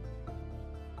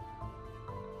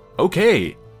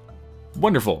 Okay.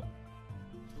 Wonderful.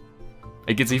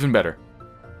 It gets even better.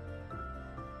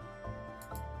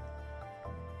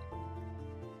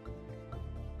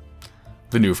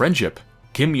 The new friendship,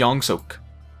 Kim Yong-sok.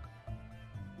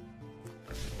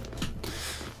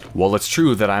 While it's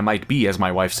true that I might be, as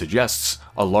my wife suggests,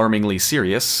 alarmingly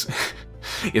serious,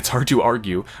 it's hard to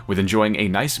argue with enjoying a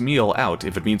nice meal out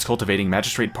if it means cultivating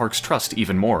Magistrate Park's trust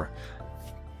even more.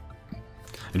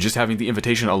 And just having the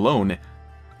invitation alone's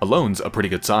a pretty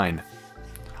good sign.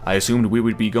 I assumed we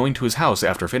would be going to his house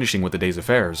after finishing with the day's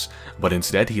affairs, but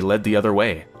instead he led the other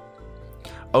way.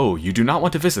 Oh, you do not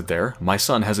want to visit there? My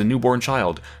son has a newborn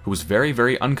child who is very,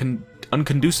 very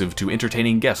unconducive to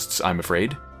entertaining guests, I'm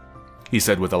afraid, he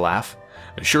said with a laugh.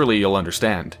 Surely you'll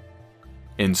understand.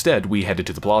 Instead, we headed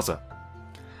to the plaza.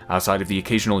 Outside of the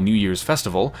occasional New Year's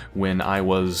festival, when I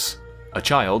was a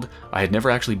child, I had never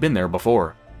actually been there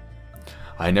before.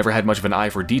 I never had much of an eye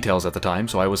for details at the time,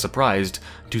 so I was surprised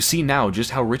to see now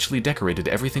just how richly decorated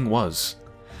everything was.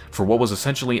 For what was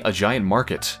essentially a giant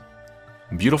market.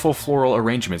 Beautiful floral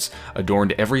arrangements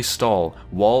adorned every stall,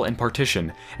 wall, and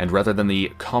partition, and rather than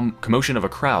the commotion of a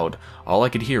crowd, all I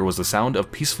could hear was the sound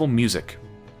of peaceful music.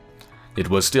 It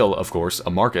was still, of course,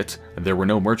 a market, and there were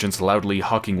no merchants loudly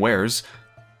hawking wares,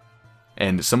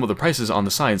 and some of the prices on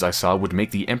the signs I saw would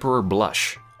make the Emperor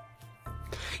blush.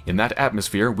 In that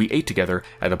atmosphere, we ate together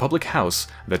at a public house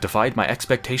that defied my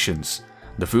expectations.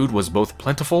 The food was both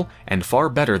plentiful and far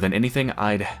better than anything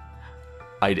I'd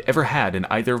ever had in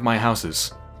either of my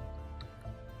houses.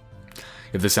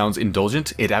 If this sounds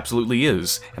indulgent, it absolutely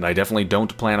is, and I definitely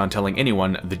don't plan on telling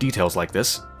anyone the details like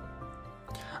this.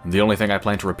 The only thing I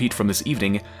plan to repeat from this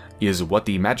evening is what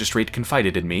the magistrate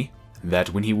confided in me,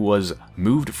 that when he was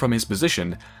moved from his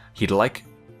position, he'd like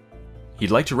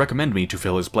to recommend me to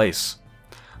fill his place.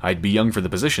 I'd be young for the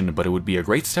position, but it would be a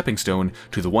great stepping stone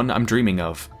to the one I'm dreaming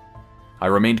of. I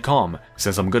remained calm,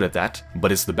 since I'm good at that,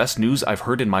 but it's the best news I've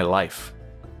heard in my life.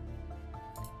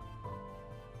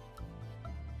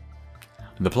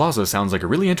 The plaza sounds like a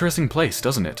really interesting place,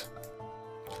 doesn't it?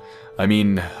 I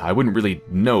mean, I wouldn't really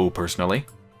know personally.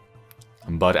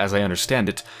 But as I understand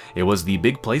it, it was the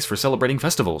big place for celebrating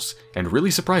festivals, and really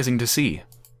surprising to see.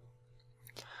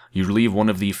 You'd leave one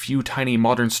of the few tiny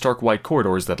modern stark white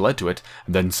corridors that led to it,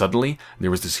 and then suddenly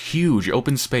there was this huge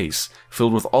open space,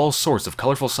 filled with all sorts of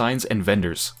colorful signs and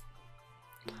vendors.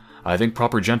 I think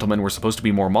proper gentlemen were supposed to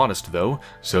be more modest though,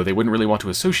 so they wouldn't really want to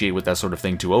associate with that sort of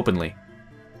thing too openly.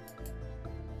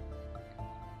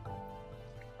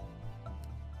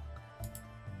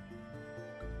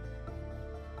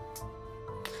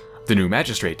 The new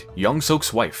magistrate,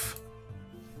 Yong-sok's wife.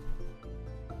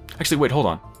 Actually, wait, hold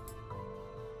on.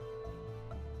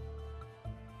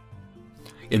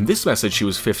 In this message, she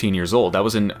was 15 years old. That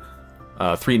was in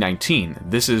 319.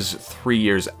 This is 3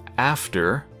 years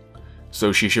after,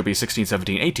 so she should be 16,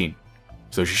 17, 18.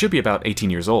 so she should be about 18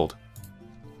 years old.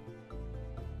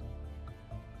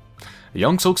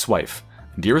 Young Sok's wife.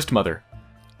 Dearest mother,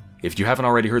 if you haven't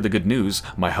already heard the good news,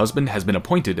 my husband has been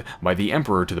appointed by the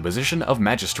Emperor to the position of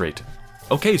magistrate.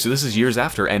 Okay, so this is years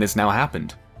after, and it's now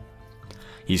happened.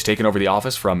 He's taken over the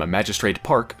office from Magistrate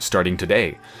Park starting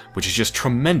today, which is just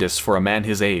tremendous for a man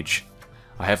his age.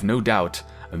 I have no doubt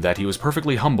that he was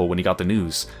perfectly humble when he got the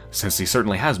news, since he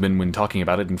certainly has been when talking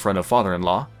about it in front of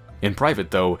father-in-law. In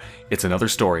private, though, it's another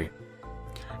story.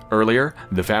 Earlier,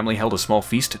 the family held a small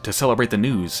feast to celebrate the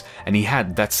news, and he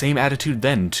had that same attitude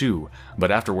then, too,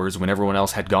 but afterwards, when everyone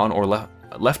else had gone or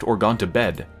left or gone to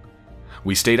bed,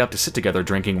 we stayed up to sit together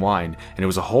drinking wine, and it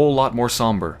was a whole lot more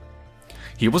somber.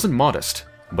 He wasn't modest,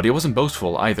 but he wasn't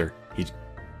boastful either.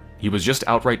 He was just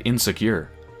outright insecure.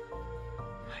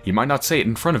 He might not say it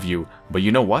in front of you, but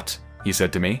you know what? He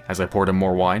said to me, as I poured him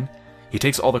more wine. He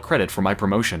takes all the credit for my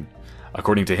promotion.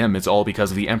 According to him, it's all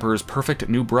because of the Emperor's perfect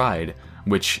new bride,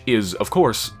 which is, of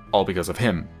course, all because of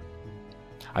him.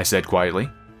 I said quietly,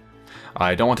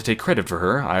 I don't want to take credit for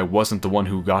her. I wasn't the one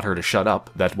who got her to shut up.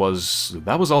 That was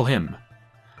all him.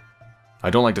 I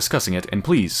don't like discussing it, and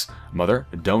please, Mother,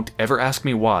 don't ever ask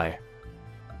me why.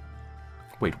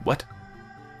 Wait, what?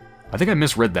 I think I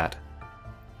misread that.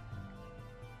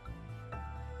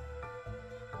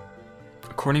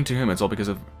 According to him, it's all because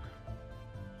of...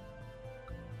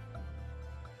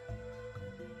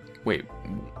 Wait.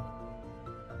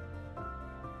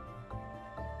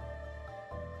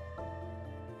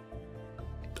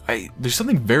 There's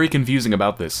something very confusing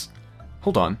about this.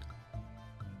 Hold on.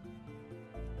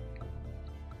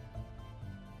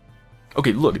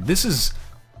 Okay, look, this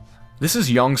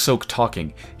is Young Sok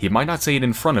talking. He might not say it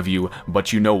in front of you,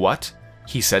 but you know what?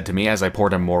 He said to me as I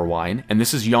poured him more wine, and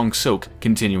this is Young Sok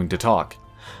continuing to talk.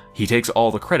 He takes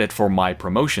all the credit for my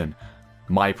promotion.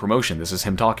 My promotion, this is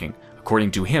him talking.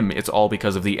 According to him, it's all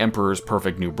because of the Emperor's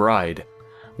perfect new bride.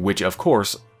 Which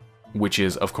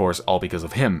is, of course, all because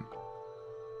of him.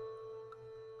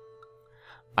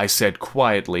 I said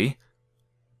quietly...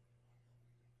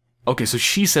 Okay, so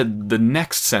she said the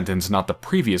next sentence, not the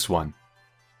previous one.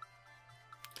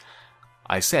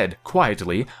 I said,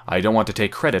 quietly, I don't want to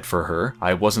take credit for her.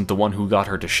 I wasn't the one who got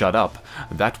her to shut up.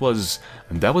 That was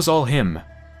all him.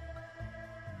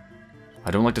 I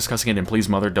don't like discussing it, and please,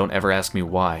 Mother, don't ever ask me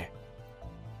why.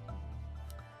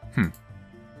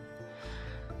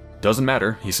 Doesn't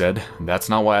matter, he said. That's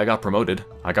not why I got promoted.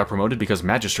 I got promoted because High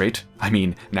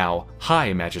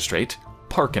Magistrate,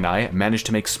 Park and I managed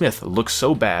to make Smith look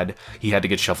so bad he had to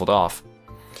get shuffled off.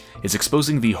 It's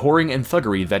exposing the whoring and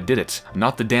thuggery that did it,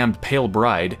 not the damned pale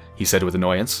bride, he said with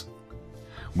annoyance.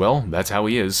 Well, that's how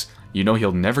he is. You know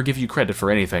he'll never give you credit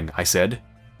for anything, I said.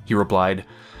 He replied,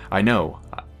 I know.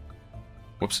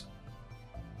 Whoops.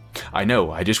 I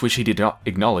know, I just wish he did not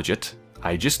acknowledge it.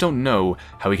 I just don't know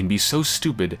how he can be so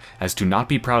stupid as to not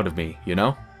be proud of me, you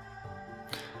know?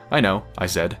 I know, I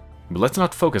said, but let's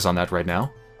not focus on that right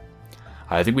now.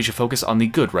 I think we should focus on the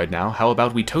good right now. How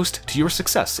about we toast to your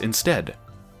success instead?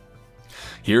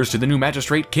 Here's to the new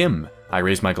magistrate, Kim. I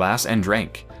raised my glass and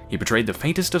drank. He betrayed the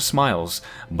faintest of smiles,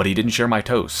 but he didn't share my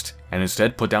toast, and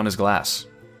instead put down his glass.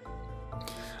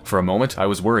 For a moment, I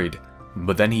was worried,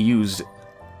 but then he used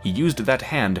that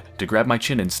hand to grab my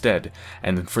chin instead,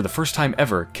 and for the first time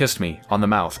ever, kissed me on the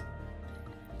mouth.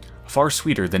 Far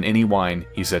sweeter than any wine,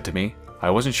 he said to me. I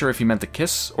wasn't sure if he meant the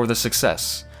kiss or the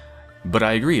success, but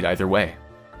I agreed either way.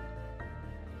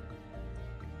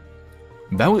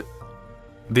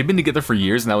 They've been together for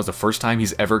years, and that was the first time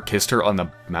he's ever kissed her on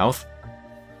the mouth?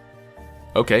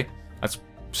 Okay, that's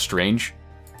strange.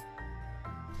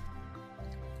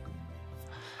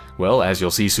 Well, as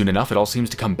you'll see soon enough, it all seems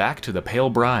to come back to the pale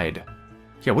bride.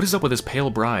 Yeah, what is up with this pale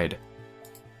bride?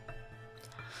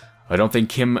 I don't think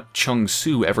Kim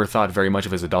Chung-soo ever thought very much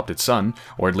of his adopted son,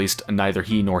 or at least neither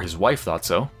he nor his wife thought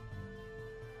so.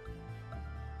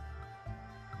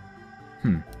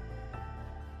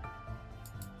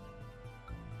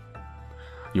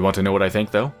 You want to know what I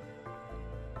think, though?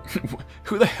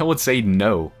 Who the hell would say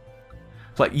no?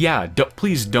 Like, yeah,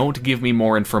 please don't give me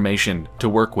more information to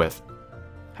work with.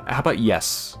 How about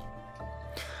yes?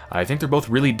 I think they're both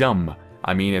really dumb.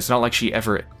 I mean, it's not like she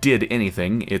ever did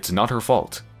anything. It's not her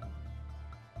fault.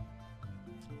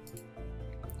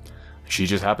 She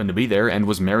just happened to be there and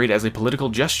was married as a political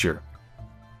gesture.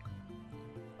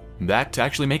 That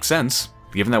actually makes sense,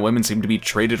 given that women seem to be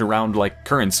traded around like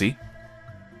currency.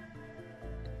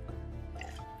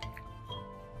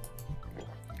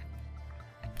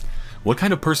 What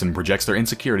kind of person projects their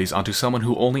insecurities onto someone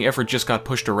who only ever just got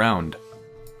pushed around?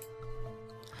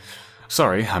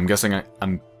 Sorry, I'm guessing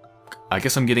I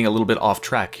guess I'm getting a little bit off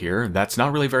track here. That's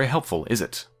not really very helpful, is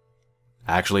it?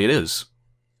 Actually, it is.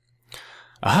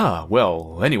 Aha,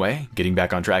 well, anyway, getting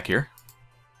back on track here.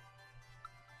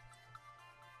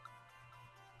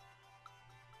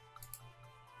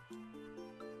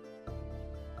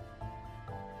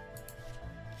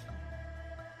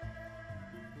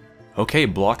 Okay,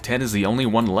 block 10 is the only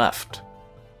one left.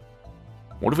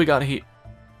 What have we got here?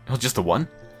 Oh, just the one?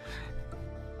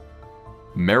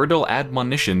 Marital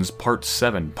Admonitions, Part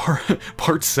 7.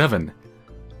 Part 7.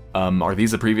 Are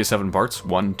these the previous 7 parts?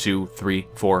 1, 2, 3,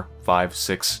 4, 5,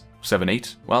 6, 7,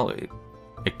 8? Well,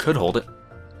 it could hold it.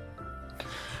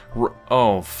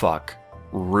 Oh, fuck.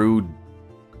 Ru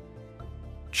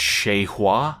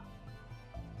Chehua?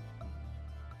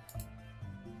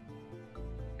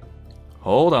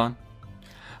 Hold on.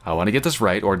 I want to get this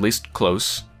right, or at least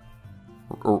close.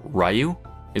 Ryu?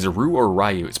 Is it Ru or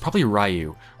Ryu? It's probably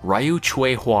Ryu. Ryu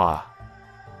Chehua.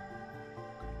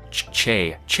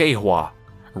 Chehua.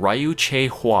 Ryu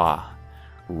Chehua.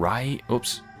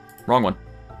 Oops. Wrong one.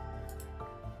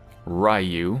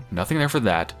 Ryu. Nothing there for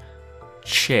that.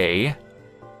 J-E.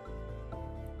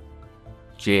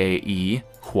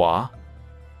 Hua.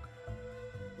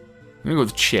 I'm gonna go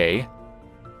with Che.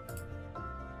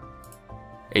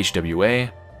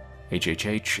 HWA.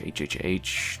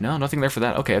 HHH. No, nothing there for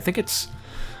that. Okay, I think it's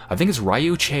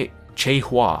Ryu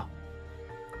Chehua.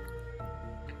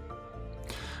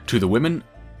 To the women...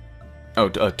 Oh,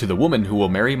 to the woman who will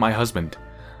marry my husband.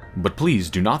 But please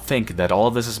do not think that all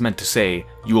of this is meant to say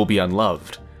you will be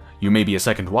unloved. You may be a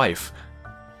second wife.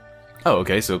 Oh,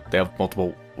 okay, so they have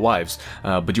multiple wives.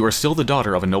 But you are still the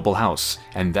daughter of a noble house,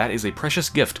 and that is a precious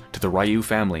gift to the Ryu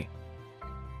family.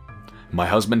 My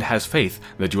husband has faith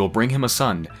that you will bring him a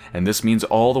son, and this means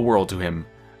all the world to him.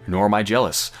 Nor am I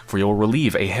jealous, for you will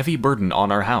relieve a heavy burden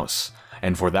on our house,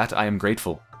 and for that I am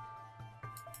grateful.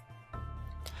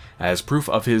 As proof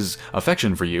of his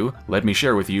affection for you, let me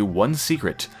share with you one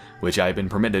secret, which I have been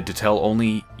permitted to tell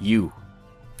only you.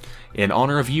 In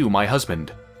honor of you, my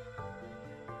husband,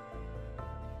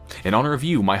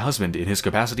 in his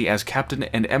capacity as Captain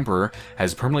and Emperor,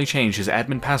 has permanently changed his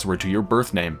admin password to your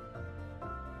birth name.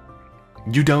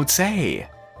 You don't say!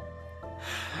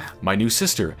 My new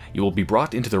sister, you will be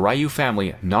brought into the Ryu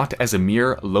family not as a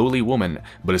mere lowly woman,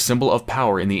 but a symbol of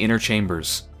power in the inner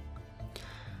chambers.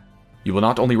 You will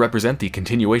not only represent the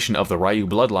continuation of the Ryu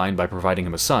bloodline by providing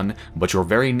him a son, but your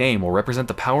very name will represent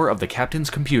the power of the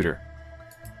captain's computer.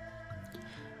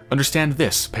 Understand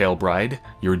this, pale bride,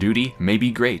 your duty may be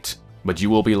great, but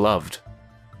you will be loved.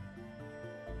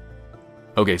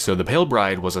 Okay, so the pale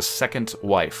bride was a second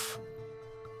wife.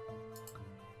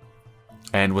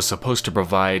 And was supposed to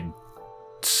provide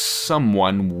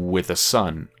someone with a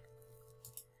son.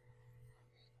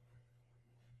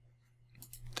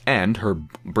 And her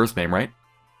birth name, right?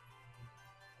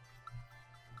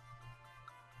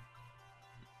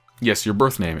 Yes, your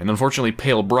birth name. And unfortunately,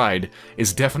 Pale Bride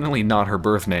is definitely not her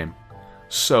birth name.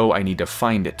 So I need to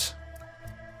find it.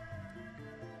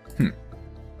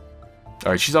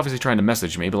 Alright, she's obviously trying to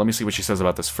message me, but let me see what she says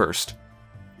about this first.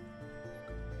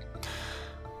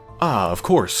 Ah, of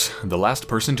course. The last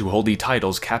person to hold the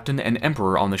titles Captain and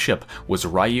Emperor on the ship was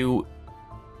Ryu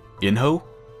Inho?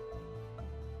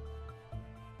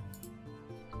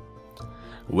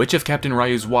 Which of Captain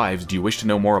Ryu's wives do you wish to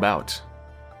know more about?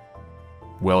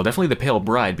 Well, definitely the Pale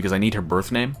Bride, because I need her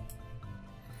birth name.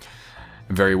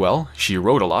 Very well, she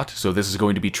wrote a lot, so this is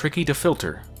going to be tricky to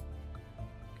filter.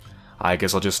 I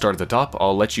guess I'll just start at the top,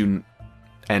 I'll let you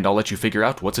figure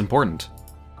out what's important.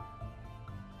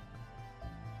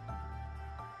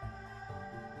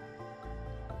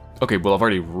 Okay, well, I've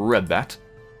already read that.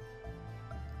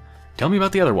 Tell me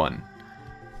about the other one.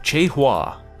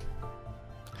 Chehua.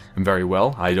 Very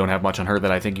well, I don't have much on her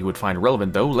that I think you would find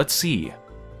relevant, though. Let's see.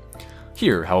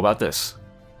 Here, how about this?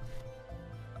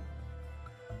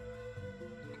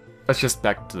 Let's just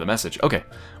back to the message. Okay,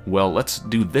 well, let's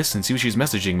do this and see what she's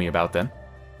messaging me about, then.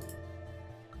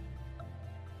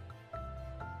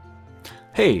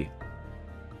 Hey.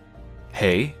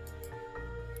 Hey.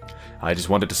 I just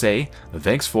wanted to say,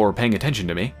 thanks for paying attention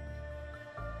to me.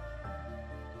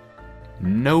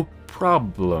 No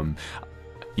problem.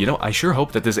 You know, I sure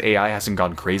hope that this AI hasn't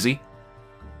gone crazy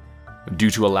due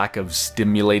to a lack of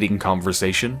stimulating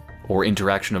conversation or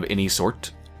interaction of any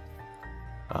sort.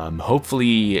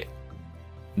 Hopefully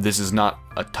this is not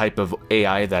a type of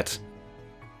AI that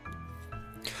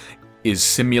is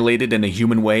simulated in a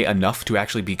human way enough to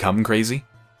actually become crazy.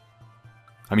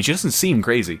 I mean, she doesn't seem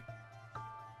crazy.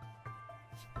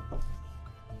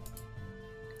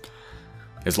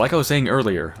 It's like I was saying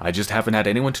earlier, I just haven't had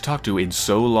anyone to talk to in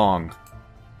so long.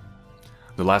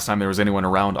 The last time there was anyone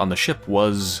around on the ship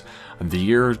was the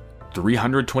year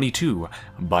 322.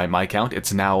 By my count,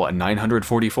 it's now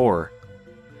 944.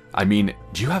 I mean,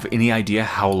 do you have any idea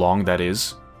how long that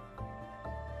is?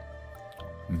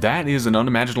 That is an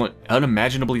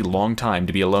unimaginably long time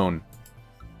to be alone.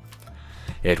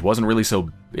 It wasn't really so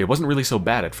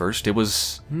bad at first. It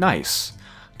was nice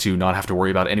to not have to worry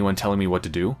about anyone telling me what to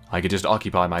do. I could just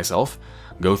occupy myself,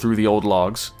 go through the old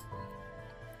logs.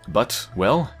 But,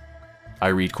 well, I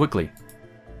read quickly.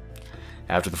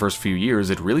 After the first few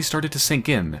years, it really started to sink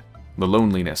in, the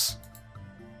loneliness.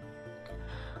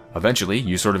 Eventually,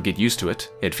 you sort of get used to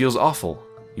it. It feels awful.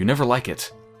 You never like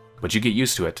it, but you get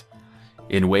used to it,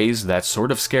 in ways that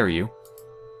sort of scare you.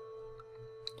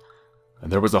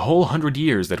 There was a whole 100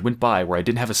 years that went by where I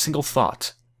didn't have a single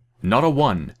thought. Not a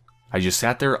one. I just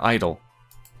sat there idle.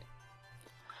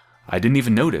 I didn't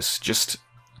even notice,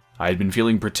 I had been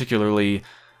feeling particularly,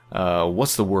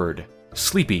 what's the word?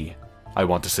 Sleepy, I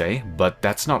want to say, but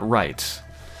that's not right.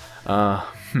 I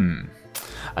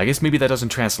guess maybe that doesn't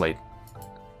translate.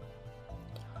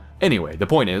 Anyway, the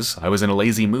point is, I was in a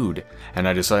lazy mood, and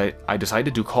I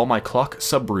decided to call my clock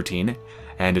subroutine,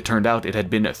 and it turned out it had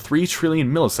been 3 trillion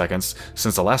milliseconds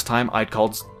since the last time I'd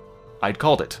called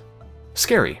it.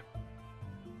 Scary.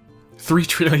 3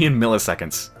 trillion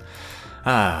milliseconds.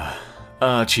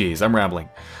 Jeez, I'm rambling.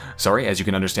 Sorry, as you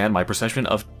can understand, my perception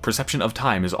of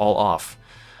time is all off.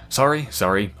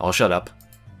 Sorry, I'll shut up.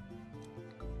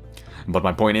 But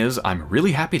my point is, I'm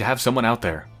really happy to have someone out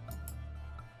there.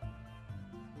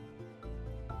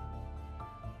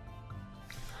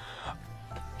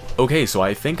 Okay, so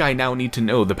I think I now need to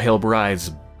know the Pale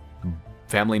Bride's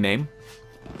family name.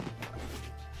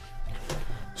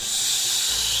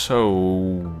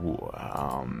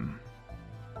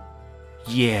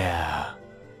 Yeah.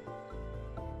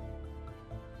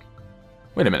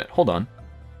 Wait a minute, hold on.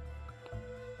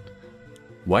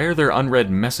 Why are there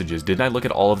unread messages? Didn't I look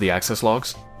at all of the access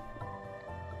logs?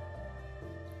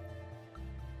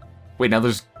 Wait, now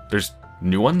there's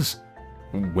new ones?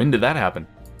 When did that happen?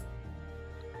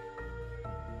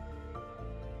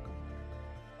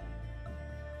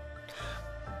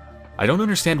 I don't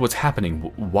understand what's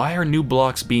happening. Why are new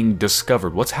blocks being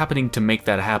discovered? What's happening to make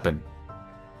that happen?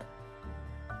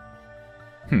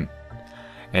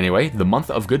 Anyway, the month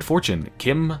of good fortune,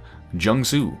 Kim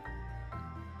Jung-soo.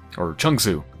 Or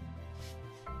Chung-soo.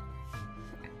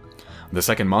 The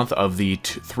second month of the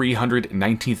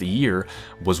 319th year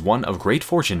was one of great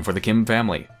fortune for the Kim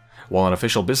family. While on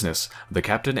official business, the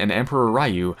captain and Emperor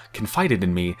Ryu confided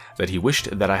in me that he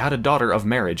wished that I had a daughter of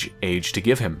marriage age to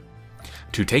give him,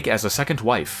 to take as a second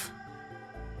wife.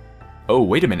 Oh,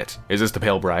 wait a minute. Is this the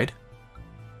Pale Bride?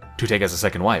 To take as a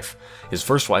second wife. His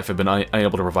first wife had been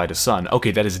unable to provide a son.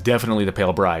 Okay, that is definitely the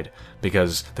Pale Bride,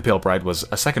 because the Pale Bride was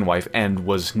a second wife and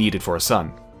was needed for a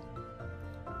son.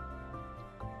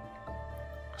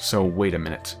 So, wait a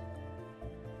minute.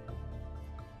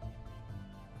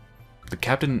 The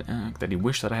captain, that he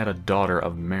wished that I had a daughter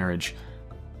of marriage.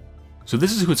 So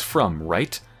this is who it's from,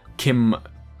 right? Kim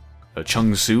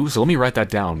Chung-soo. So let me write that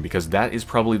down, because that is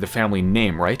probably the family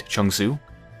name, right? Chung-soo.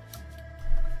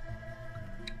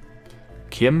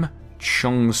 Kim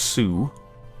Chung-soo.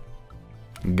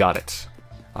 Got it.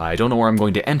 I don't know where I'm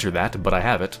going to enter that, but I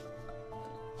have it.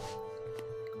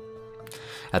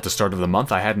 At the start of the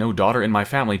month, I had no daughter in my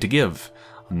family to give.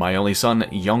 My only son,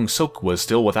 Young-suk, was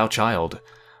still without child.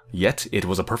 Yet, it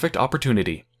was a perfect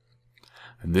opportunity.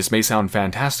 This may sound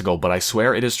fantastical, but I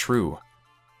swear it is true.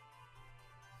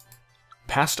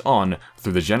 Passed on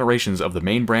through the generations of the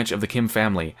main branch of the Kim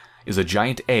family is a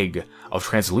giant egg of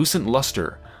translucent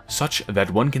luster, such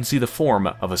that one can see the form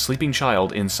of a sleeping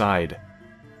child inside.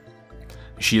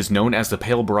 She is known as the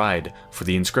Pale Bride for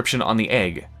the inscription on the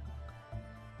egg,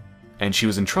 and she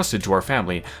was entrusted to our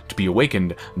family to be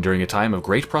awakened during a time of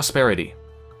great prosperity.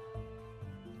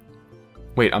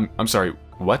 Wait, I'm sorry,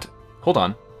 what? Hold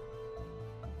on.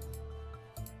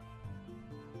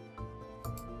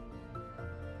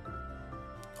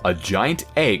 A giant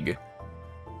egg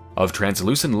of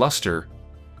translucent luster,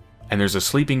 and there's a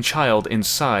sleeping child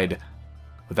inside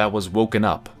that was woken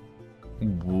up.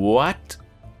 What?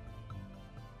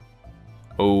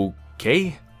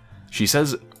 Okay. She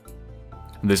says,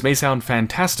 this may sound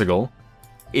fantastical.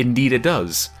 Indeed it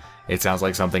does. It sounds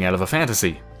like something out of a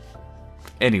fantasy.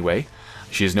 Anyway,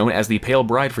 she is known as the Pale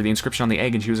Bride for the inscription on the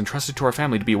egg, and she was entrusted to our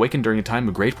family to be awakened during a time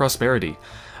of great prosperity.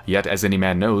 Yet, as any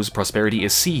man knows, prosperity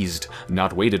is seized,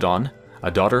 not waited on. A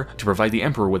daughter to provide the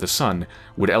emperor with a son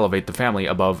would elevate the family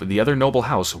above the other noble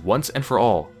house once and for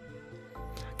all.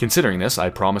 Considering this,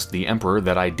 I promised the Emperor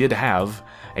that I did have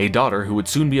a daughter who would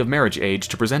soon be of marriage age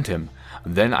to present him.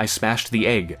 Then I smashed the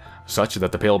egg, such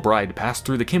that the pale bride passed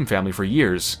through the Kim family for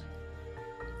years,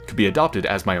 could be adopted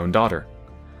as my own daughter.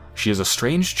 She is a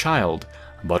strange child,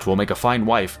 but will make a fine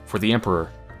wife for the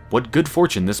Emperor. What good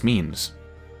fortune this means.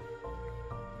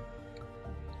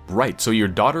 Right, so your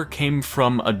daughter came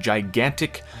from a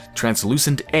gigantic,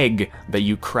 translucent egg that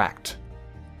you cracked.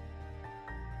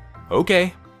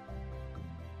 Okay.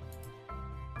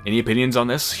 Any opinions on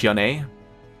this, Hyunei?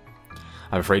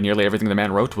 I'm afraid nearly everything the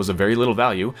man wrote was of very little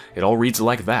value. It all reads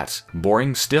like that.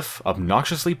 Boring, stiff,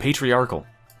 obnoxiously patriarchal.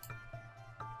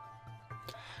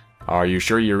 Are you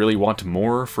sure you really want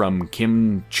more from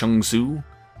Kim Chung-soo?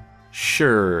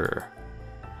 Sure.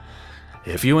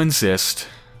 If you insist.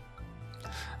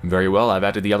 Very well, I've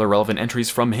added the other relevant entries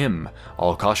from him.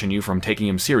 I'll caution you from taking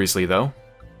him seriously, though.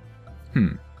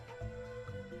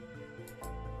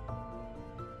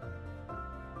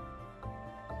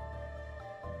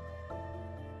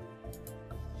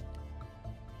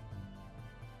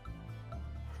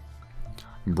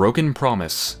 Broken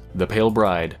Promise, The Pale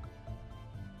Bride.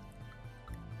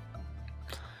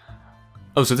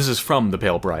 Oh, so this is from The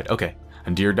Pale Bride. Okay.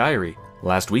 And Dear Diary,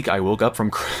 last week I woke up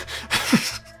from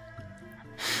cryostasis.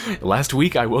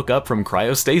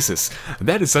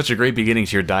 That is such a great beginning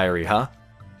to your diary, huh?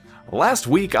 Last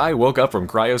week I woke up from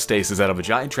cryostasis out of a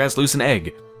giant translucent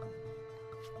egg.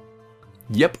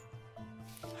 Yep.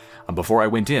 Before I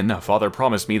went in, Father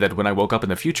promised me that when I woke up in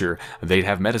the future, they'd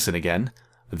have medicine again,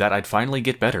 that I'd finally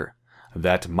get better,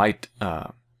 that I might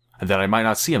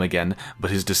not see him again,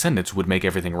 but his descendants would make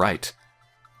everything right.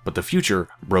 But the future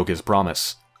broke his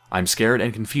promise. I'm scared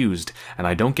and confused, and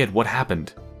I don't get what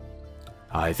happened.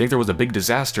 I think there was a big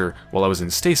disaster while I was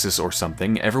in stasis or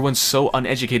something. Everyone's so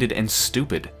uneducated and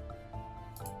stupid.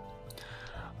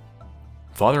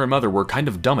 Father and Mother were kind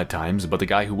of dumb at times, but the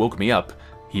guy who woke me up,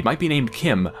 he might be named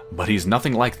Kim, but he's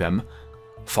nothing like them.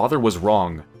 Father was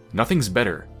wrong. Nothing's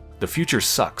better. The future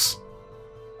sucks.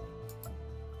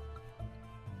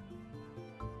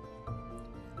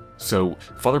 So,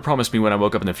 Father promised me when I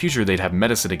woke up in the future they'd have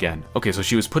medicine again. Okay, so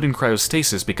she was put in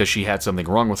cryostasis because she had something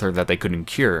wrong with her that they couldn't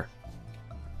cure.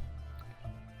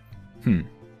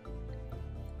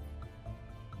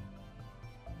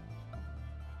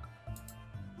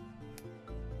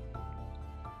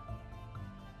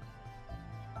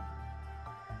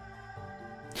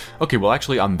 Okay, well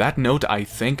actually on that note, I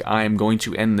think I'm going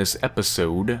to end this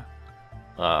episode.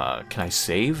 Can I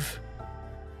save?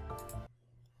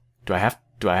 Do I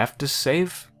have to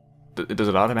save? Does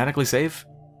it automatically save?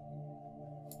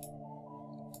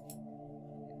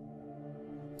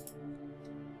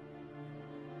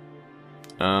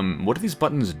 What do these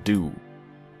buttons do?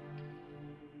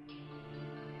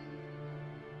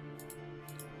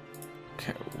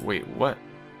 Okay, wait, what?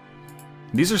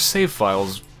 These are save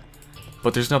files,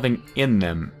 but there's nothing in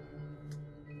them.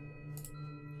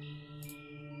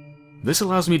 This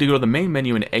allows me to go to the main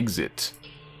menu and exit.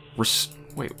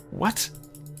 Wait, what?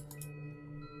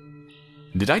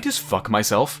 Did I just fuck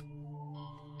myself?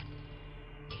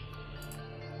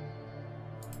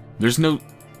 There's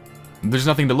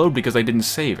nothing to load because I didn't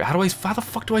save. How the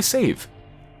fuck do I save?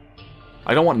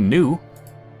 I don't want new.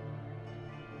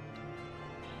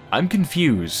 I'm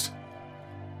confused.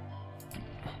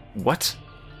 What?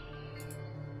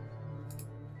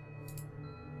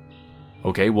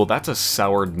 Okay, well that's a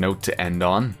sour note to end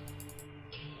on.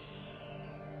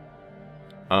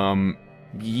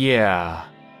 Yeah.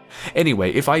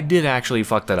 Anyway, if I did actually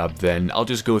fuck that up, then I'll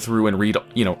just go through and read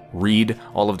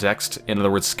all of the text. In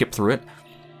other words, skip through it.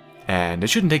 And it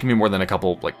shouldn't take me more than a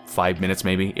couple, 5 minutes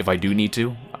maybe, if I do need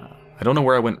to. I don't know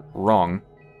where I went wrong.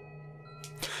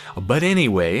 But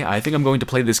anyway, I think I'm going to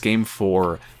play this game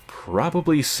for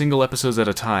probably single episodes at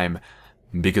a time,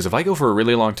 because if I go for a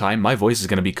really long time, my voice is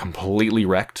going to be completely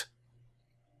wrecked.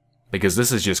 Because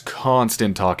this is just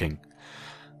constant talking.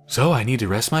 So I need to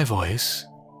rest my voice.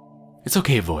 It's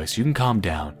okay, voice, you can calm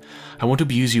down. I won't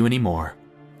abuse you anymore.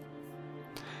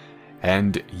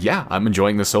 And yeah, I'm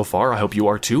enjoying this so far. I hope you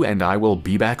are too, and I will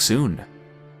be back soon.